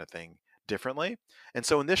and that kind of thing differently. And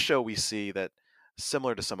so in this show we see that,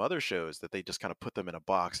 similar to some other shows, that they just kind of put them in a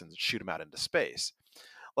box and shoot them out into space.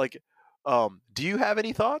 Like, do you have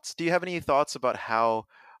any thoughts? Do you have any thoughts about how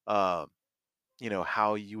uh,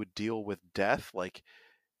 how you would deal with death? Like,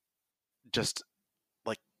 just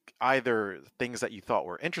like either things that you thought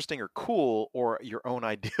were interesting or cool, or your own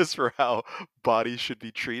ideas for how bodies should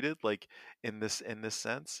be treated, like in this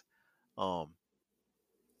sense. Um,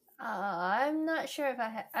 I'm not sure if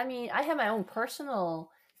I mean, I have my own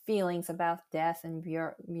personal feelings about death and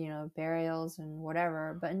burials and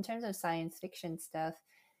whatever. But in terms of science fiction stuff,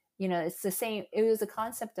 it's the same. It was the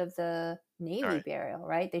concept of the all Navy right, burial,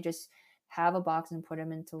 right? They just have a box and put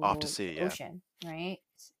them into off to the sea. Yeah, ocean, right?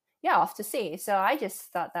 Yeah, off to sea. So I just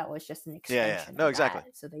thought that was just an yeah, yeah. extension No, of exactly.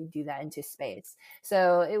 that. So they do that into space.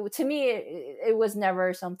 So to me, it was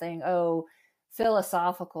never something,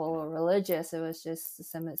 philosophical or religious. It was just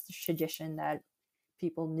some tradition that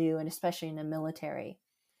people knew, and especially in a military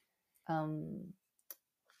um,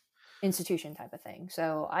 institution type of thing.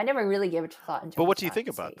 So I never really gave it a thought in But terms what of do you think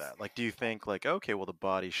science about space. that? Like, do you think like, okay, well, the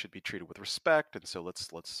body should be treated with respect, and so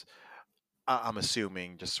I'm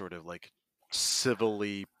assuming just sort of like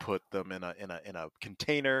civilly put them in a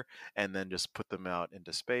container and then just put them out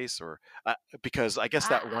into space, or because I guess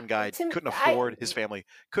that one guy To couldn't I afford his family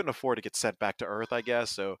couldn't afford to get sent back to Earth, I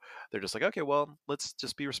guess. So they're just like, okay, well, let's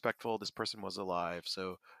just be respectful. This person was alive,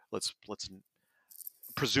 so let's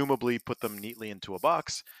presumably put them neatly into a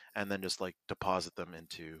box and then just like deposit them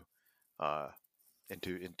uh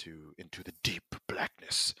into the deep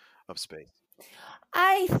blackness of space.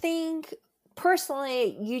 I think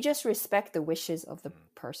personally, you just respect the wishes of the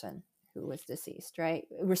person who was deceased, right?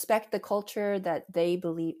 Respect the culture that they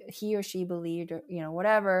believe, he or she believed, or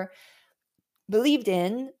whatever believed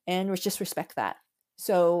in, and just respect that.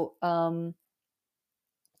 So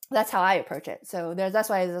that's how I approach it. So that's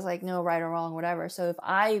why there's like no right or wrong, whatever. So if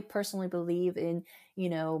I personally believe in,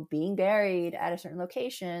 being buried at a certain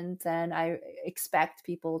location, then I expect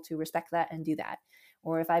people to respect that and do that.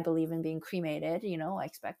 Or if I believe in being cremated, I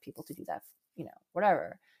expect people to do that,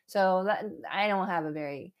 whatever. So that, I don't have a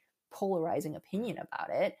very polarizing opinion about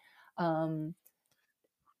it.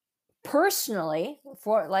 Personally,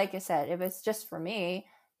 for, like I said, if it's just for me,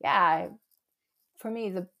 yeah, for me,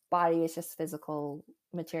 the body is just physical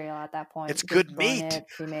material at that point. It's Just good burn meat. it,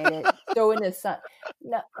 cremate it, throw it in the sun.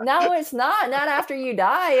 No, it's not. Not after you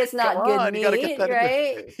die. It's Come not good on, you gotta get meat, that into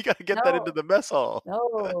right? you gotta get that into No, the mess hall.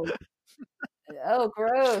 no. Oh,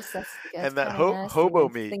 gross. That's And that kind of nasty when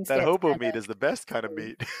things that get hobo kind meat is the best kind of of.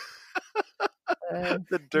 meat. Uh,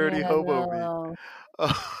 The dirty yeah, hobo meat. no.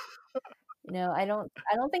 Oh, I don't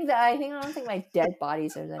think my dead body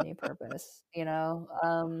serves any purpose,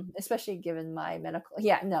 especially given my medical.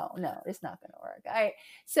 Yeah, no, it's not going to work.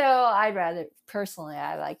 So I'd rather, personally,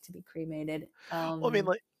 I like to be cremated. well, I mean,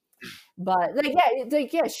 like, But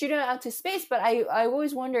yeah, shooting them out to space. But I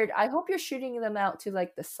always wondered, I hope you're shooting them out to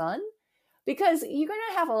like the sun, because you're going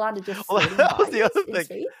to have a lot of just well, floating that was the bodies other in thing.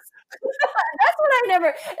 space. That's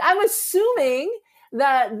what I'm assuming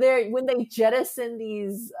that when they jettison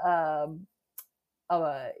these,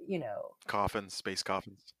 Coffins, space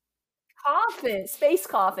coffins. space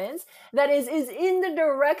coffins, that is in the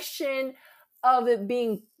direction of it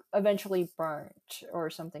being eventually burnt or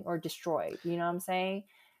something, or destroyed. You know what I'm saying?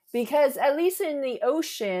 Because at least in the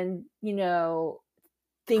ocean,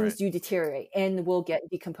 things Right, do deteriorate and will get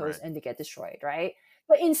decomposed right. and to get destroyed, right?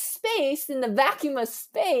 But in space, in the vacuum of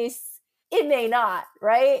space, it may not,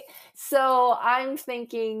 right? So I'm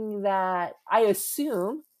thinking that, I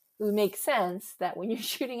assume it would make sense that when you're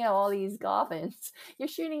shooting at all these coffins, you're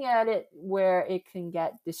shooting at it where it can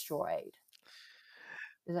get destroyed.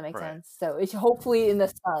 Does that make Right. sense? So it's hopefully in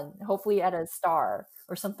the sun, hopefully at a star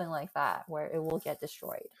or something like that, where it will get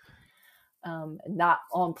destroyed. Not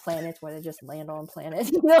on planets where they just land on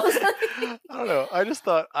planets. I don't know. I just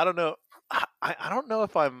thought, I don't know. I don't know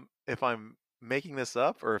if I'm making this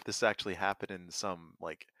up or if this actually happened in some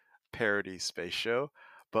like parody space show,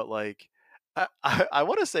 but like I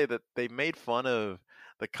want to say that they made fun of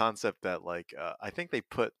the concept that like I think they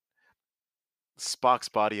put Spock's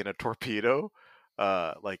body in a torpedo,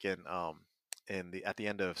 like in the at the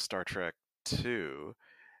end of Star Trek 2,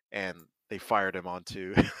 and they fired him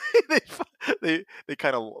onto they fi- they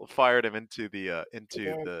kind of fired him into They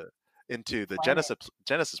did. the into the Planet.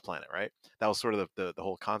 Genesis planet, right? That was sort of the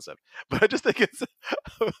whole concept. But I just think it's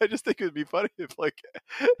I just think it would be funny if like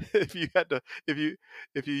if you had to if you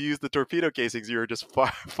use the torpedo casings, you were just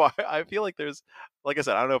fire. I feel like there's, like I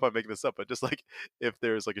said, I don't know if I'm making this up, but just like if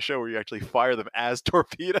there's like a show where you actually fire them as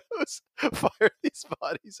torpedoes, fire these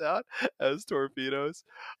bodies out as torpedoes.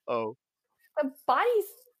 Oh, The body's.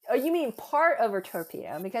 Oh, you mean part of a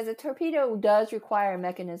torpedo? Because a torpedo does require a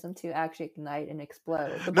mechanism to actually ignite and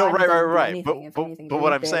explode. The no, body right, right, doesn't do right. anything. If anything, But it's what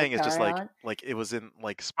right I'm there to saying is just carry on. like it was in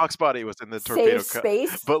like Spock's body was in the torpedo Save cup.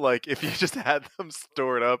 space. But like if you just had them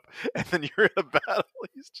stored up and then you're in a battle,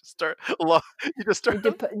 you just start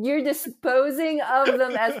You're disposing of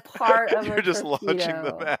them as part of you're a just launching them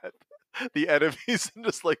torpedo. at the enemies and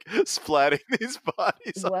just like splatting these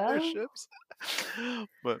bodies on their Well, ships.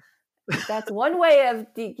 But that's one way of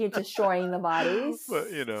destroying the bodies.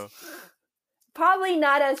 but you know, Probably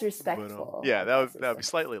not as but respectful. yeah, I that guess, would be is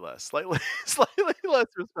slightly less slightly less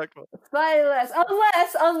respectful. slightly less,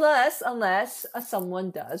 unless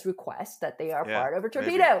someone does request that they are Yeah, part of a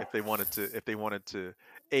maybe torpedo. if they wanted to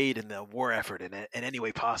aid in the war effort in any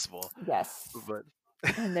way possible. Yes, But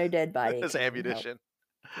and their dead body as can help. ammunition.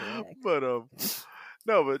 Yeah. But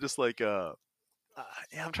no, but just like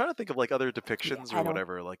yeah, I'm trying to think of like other depictions I or don't.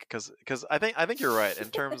 whatever, like because I think you're right in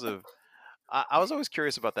terms of I was always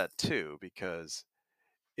curious about that too, because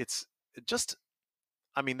it's just,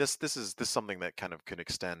 I mean, this is something that kind of can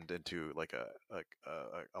extend into like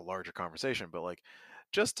a larger conversation, but like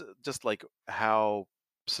just like how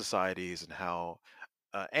societies and how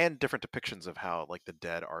and different depictions of how like the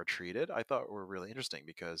dead are treated, I thought were really interesting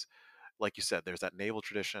because, like you said, there's that naval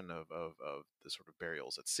tradition of the sort of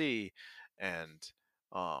burials at sea, and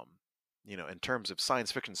um, you know, in terms of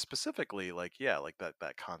science fiction specifically, like yeah, like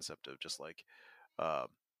that concept of just like uh,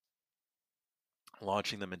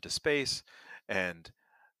 launching them into space, and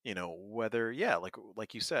you know whether yeah,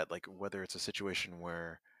 like you said, like whether it's a situation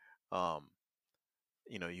where um,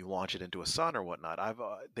 you know you launch it into a sun or whatnot. I've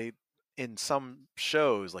they in some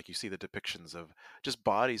shows like you see the depictions of just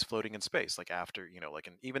bodies floating in space, like after you know like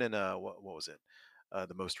even in what was it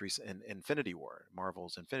the most recent in Infinity War,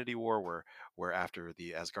 Marvel's Infinity War, where after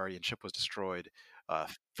the Asgardian ship was destroyed,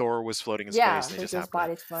 Thor was floating in Yeah, space and they there's just those happened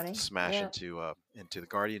bodies to floating. smash Yeah. into the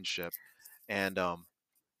Guardian ship, and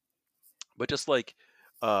but just like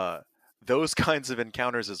uh those kinds of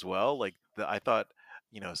encounters as well, like I thought,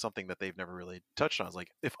 you know, something that they've never really touched on is like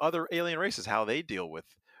if other alien races, how they deal with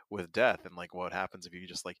death, and like what happens if you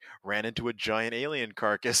just like ran into a giant alien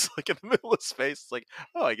carcass like in the middle of space. It's like,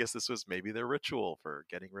 oh, I guess this was maybe their ritual for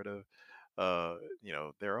getting rid of you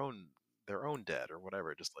know, their own dead or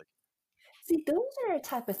whatever, just like See, those are the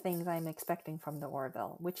type of things I'm expecting from the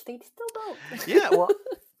Orville, which they still don't. yeah, well,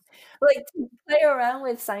 Like to play around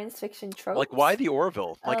with science fiction tropes. like why the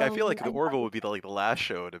Orville? Like I feel like the I Orville would be the last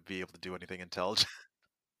show to be able to do anything intelligent.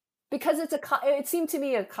 because it seemed to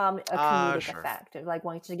me a comedic Sure. effect of like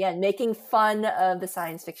once again making fun of the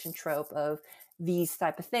science fiction trope of these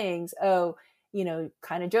type of things. Oh, you know,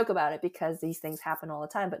 kind of joke about it because these things happen all the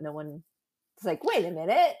time, but no one is like, wait a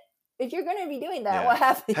minute, if you're going to be doing that, Yeah. what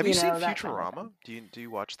happened? Have you seen know, that kind of Futurama? Do you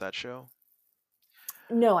watch that show?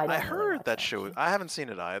 thing. No, I don't. I really heard watch that show. show. I haven't seen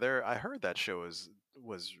it either. I heard that show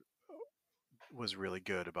was really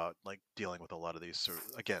good about like dealing with a lot of these sort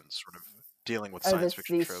of dealing with science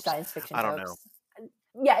fiction These tropes. science fiction I don't tropes. know.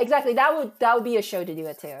 Yeah, exactly. That would be a show to do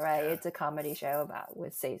it too, right? Yeah. It's a comedy show about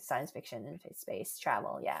with say science fiction and space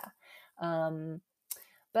travel. Yeah.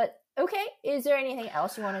 But okay, is there anything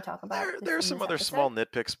else you want to talk about? There are some other small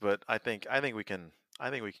nitpicks, but I think we can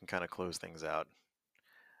kind of close things out.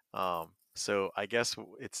 So I guess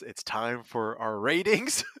it's time for our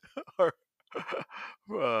ratings. Or,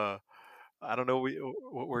 I don't know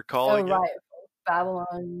what we're calling it. right,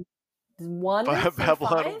 Babylon 1 through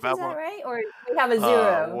Babylon, 5, is Babylon. that right? Or we have a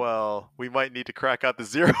 0? Well, we might need to crack out the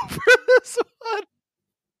 0 for this one.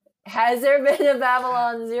 Has there been a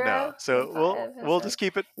Babylon 0? No, so we'll just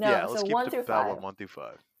keep it. No, yeah, so let's keep 1 it through Babylon 5. 1 through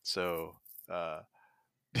 5. So,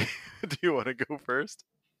 do you want to go first?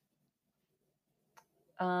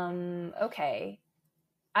 Okay.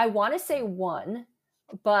 I want to say 1,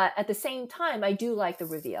 but at the same time, I do like the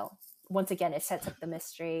reveal. Once again, it sets up the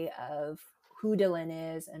mystery of who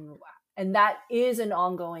Dylan is, and that is an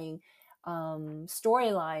ongoing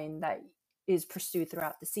storyline that is pursued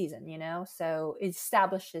throughout the season, you know? So it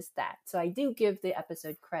establishes that. So I do give the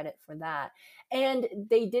episode credit for that. And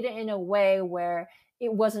they did it in a way where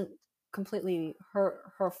it wasn't completely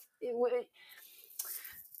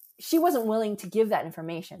she wasn't willing to give that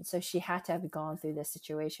information. So she had to have gone through this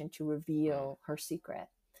situation to reveal her secret.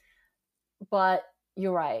 But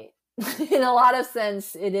you're right. in a lot of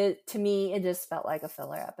sense, it is, to me, it just felt like a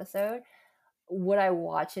filler episode. Would I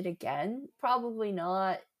watch it again? Probably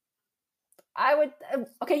not. I would.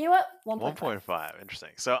 Okay, you know what? 1.5. 1.5.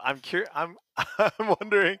 Interesting. So I'm curious. I'm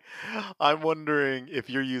wondering. I'm wondering if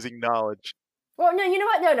you're using knowledge. Well, no, you know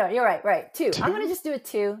what? No, you're right. Right, 2. I'm gonna 2? just do a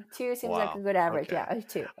 2. 2 seems like a Wow. good average. Okay. Yeah, a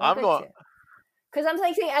 2. I'm go going. 2. Because I'm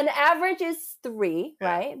thinking an average is 3, Yeah.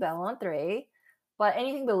 right? Babylon 3, but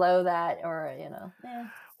anything below that, or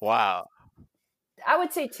Wow. I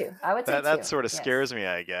would say 2. I would say 2. That sort of Yes. scares me,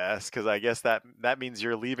 I guess, because I guess that means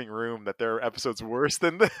you're leaving room that there are episodes worse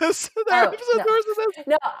than this. There are Oh, episodes no. worse than this.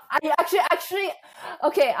 No, I actually,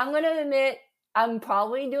 okay, I'm going to admit I'm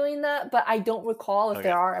probably doing that, but I don't recall if Okay.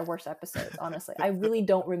 there are worse episodes, honestly. I really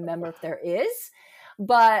don't remember if there is,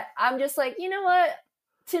 but I'm just like, you know what?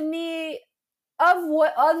 To me,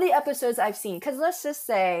 of the episodes I've seen, because let's just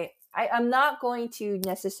say, I'm not going to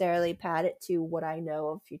necessarily pad it to what I know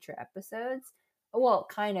of future episodes. Well,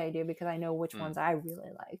 kind of I do, because I know which ones I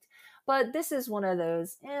really liked. But this is one of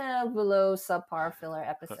those below subpar filler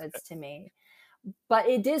episodes to me. But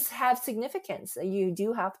it does have significance. You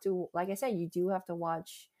do have to, like I said, you do have to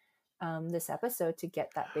watch this episode to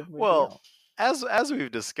get that big reveal. Well, as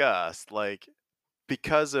we've discussed, like,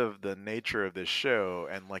 because of the nature of this show,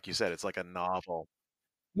 and like you said, it's like a novel.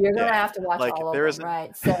 You're gonna have to watch like, all of there them, isn't,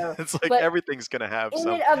 right? So it's like but everything's gonna have in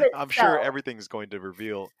some. and of I'm sure itself- everything's going to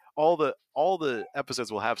reveal all the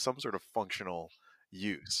episodes will have some sort of functional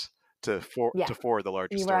use to forward the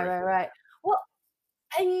larger story. Right. Well,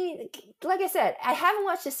 I mean, like I said, I haven't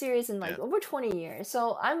watched the series in Yeah. over 20 years,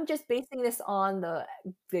 so I'm just basing this on the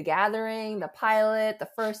Gathering, the pilot, the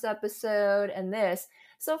first episode, and this.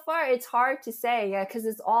 So far, it's hard to say, because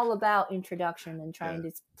it's all about introduction and trying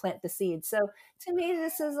to plant the seeds. So to me,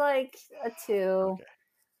 this is like a 2. Okay.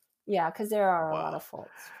 Yeah, because there are a Wow. lot of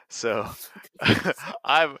faults. So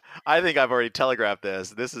I think I've already telegraphed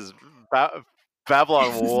this. This is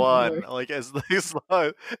Babylon 1, like as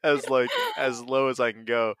low as I can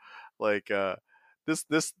go. Like this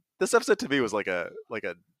episode to me was like a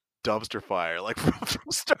dumpster fire, like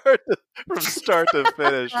from start to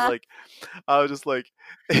finish. Like I was just like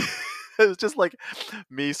it was just like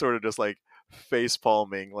me sort of just like face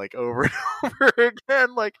palming like over and over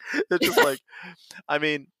again. Like it's just like I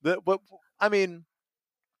mean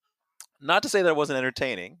not to say that it wasn't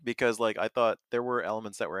entertaining, because like I thought there were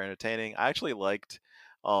elements that were entertaining. I actually liked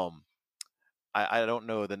I don't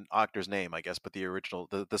know the actor's name, I guess, but the original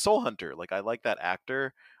the Soul Hunter. Like I like that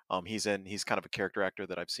actor. He's kind of a character actor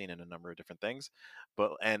that I've seen in a number of different things.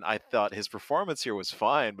 And I thought his performance here was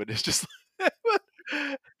fine, but it's just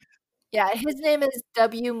Yeah, his name is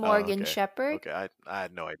W. Morgan okay. Shepherd. Okay, I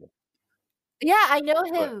had no idea. Yeah, I know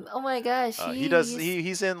him. Oh my gosh, I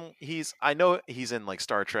know he's in like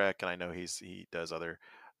Star Trek, and I know he does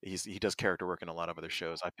character work in a lot of other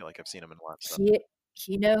shows. I feel like I've seen him in a lot of stuff.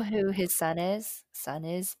 You know who his son is? Son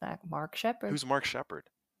is Mark Shepherd. Who's Mark Shepherd?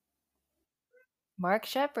 Mark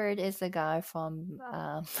Shepherd is the guy from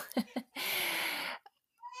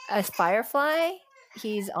as Firefly.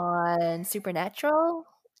 He's on Supernatural.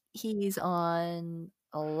 He's on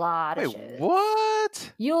a lot of shows.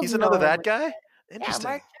 What? He's another that guy? Interesting.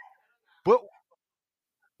 Mark. What?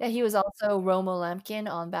 Yeah, he was also Romo Lampkin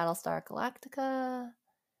on Battlestar Galactica.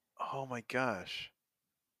 Oh my gosh.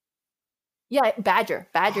 Yeah, Badger.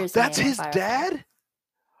 Badger's That's his dad?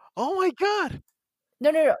 Oh my god.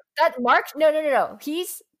 No. No. That's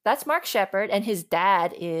Mark Shepherd, and his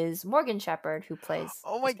dad is Morgan Shepherd, who plays.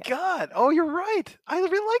 Oh my god. Oh, you're right. I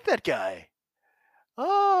really like that guy.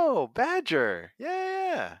 Oh, Badger.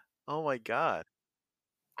 Yeah. Oh my god.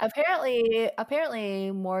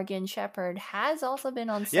 Apparently, Morgan Shepherd has also been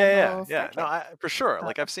on several. Yeah. No, for sure.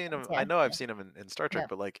 Like I've seen him. I know I've seen him in Star Trek,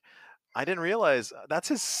 but like I didn't realize that's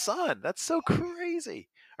his son. That's so crazy.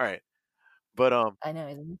 All right, but I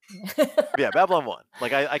know. Yeah, Babylon 1.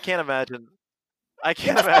 Like I can't imagine. I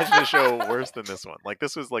can't imagine a show worse than this one. Like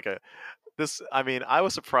this was like I mean, I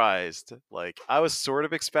was surprised. Like I was sort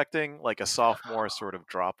of expecting like a sophomore sort of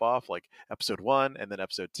drop off, like episode 1 and then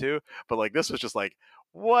episode 2. But like this was just like,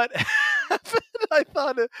 what happened? I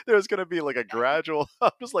thought there was gonna be like a gradual.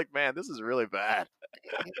 I'm just like, man, this is really bad.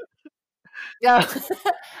 Yeah.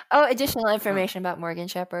 Oh, additional information about Morgan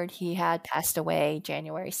Shepherd. He had passed away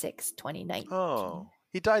January 6, 2019. Oh,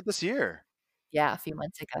 he died this year. Yeah, a few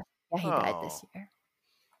months ago. Yeah, he died this year.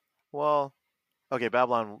 Well, okay,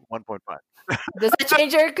 Babylon 1.5. Does it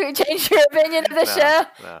change your opinion of the show?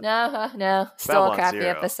 No. Still Babylon a crappy 0.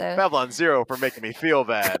 episode. Babylon 0 for making me feel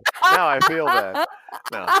bad. Now I feel bad.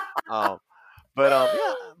 No.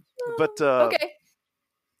 Okay.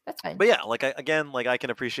 That's fine. But yeah, like I can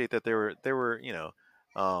appreciate that there were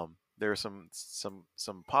there are some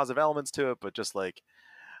positive elements to it, but just like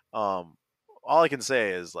all I can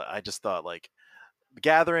say is like, I just thought like the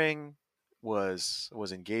Gathering was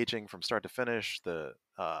engaging from start to finish.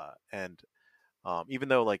 And even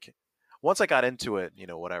though like once I got into it,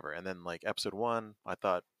 whatever, and then like episode 1, I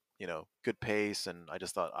thought good pace, and I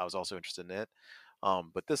just thought I was also interested in it.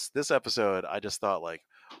 But this episode, I just thought like,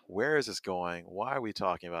 where is this going? Why are we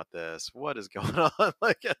talking about this? What is going on?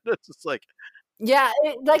 Like it's just like, yeah,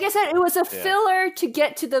 like I said, it was a Yeah. filler to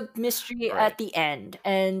get to the mystery Right. at the end,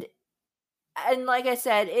 and like I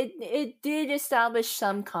said, it did establish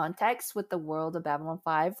some context with the world of Babylon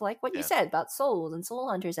 5, like what you Yeah. said about souls and soul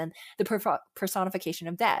hunters and the personification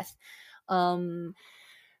of death.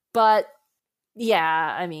 But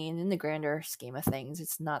yeah, I mean, in the grander scheme of things,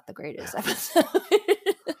 it's not the greatest episode.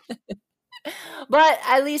 But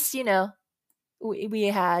at least we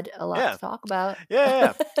had a lot Yeah. to talk about.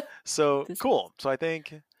 Yeah. So This- cool. So I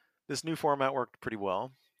think this new format worked pretty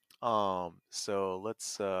well. So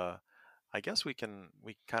let's I guess we kind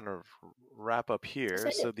of wrap up here. Let's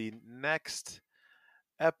end So the next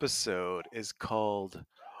episode is called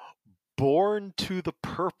Born to the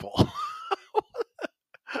Purple.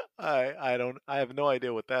 I have no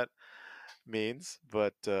idea what that means,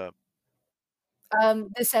 but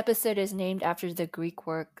This episode is named after the Greek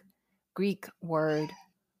word,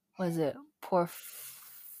 was it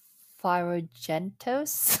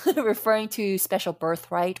porphyrogentos, referring to special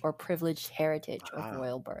birthright or privileged heritage of Ah,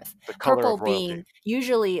 royal birth. the color Purple of royalty. being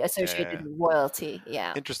usually associated Yeah. with royalty.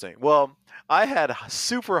 Yeah. Interesting. Well, I had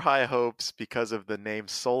super high hopes because of the name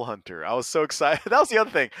Soul Hunter. I was so excited. That was the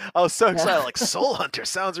other thing. I was so excited. Like Soul Hunter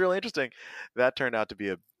sounds really interesting. That turned out to be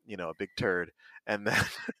a big turd. And then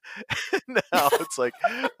now it's like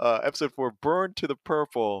episode 4, Burn to the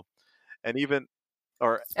Purple, and even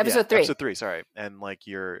Episode 3. Episode 3. Sorry, and like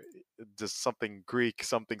you're just something Greek,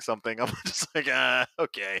 something. I'm just like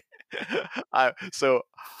okay. I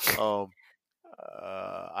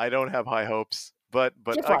don't have high hopes. But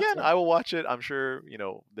Just watch again, it. I will watch it. I'm sure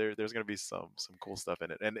there's going to be some cool stuff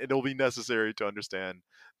in it, and it'll be necessary to understand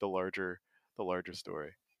the larger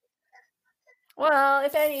story. Well,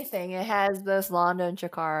 if anything, it has both Londo and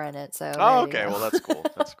Chakar in it. So Oh, there you okay. go. Well, that's cool.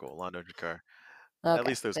 That's cool. Londo Jakar. At Okay,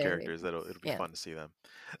 least those there we characters. go. It'll be Yeah. fun to see them.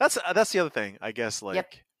 That's the other thing, I guess. Like,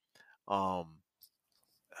 Yep.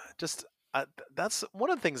 just that's one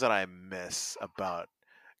of the things that I miss about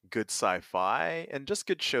good sci-fi and just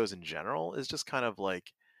good shows in general is just kind of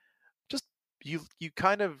like, just you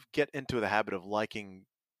kind of get into the habit of liking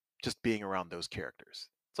just being around those characters.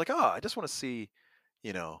 It's like, oh, I just want to see,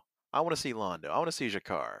 I want to see Londo. I want to see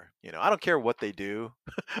Jakar. I don't care what they do,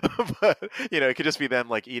 but it could just be them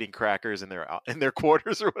like eating crackers in their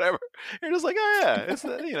quarters or whatever. You're just like, oh yeah, it's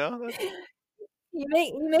that. You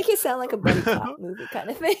make it sound like a buddy cop movie kind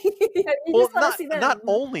of thing. You Well, just want to see them. not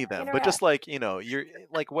only them, but just interact. like you're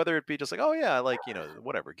like, whether it be just like, oh yeah, like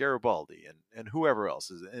whatever, Garibaldi and whoever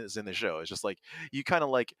else is in the show. It's just like you kind of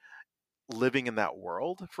like living in that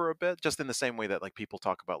world for a bit, just in the same way that like people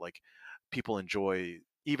talk about like people enjoy,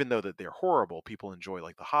 even though that they're horrible, people enjoy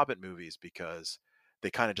like the Hobbit movies because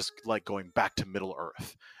they kind of just like going back to Middle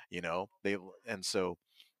Earth, so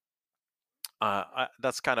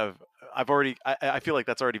that's kind of, I feel like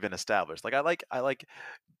that's already been established. Like I like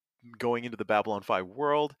going into the Babylon 5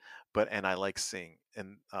 world, and I like seeing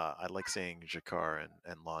Jakar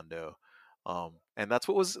and Londo. And that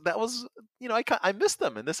was I missed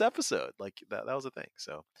them in this episode. Like that was a thing.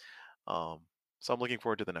 So I'm looking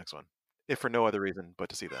forward to the next one, if for no other reason but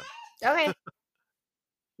to see them. Okay.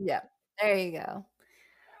 Yeah. There you go.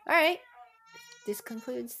 All right. This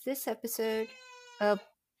concludes this episode of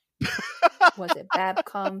was it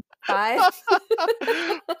Babcom 5?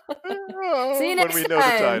 See you next when we know the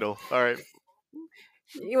time. title. All right.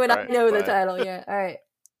 When All I right, know the bye. title, yeah. All right.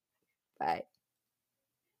 Bye.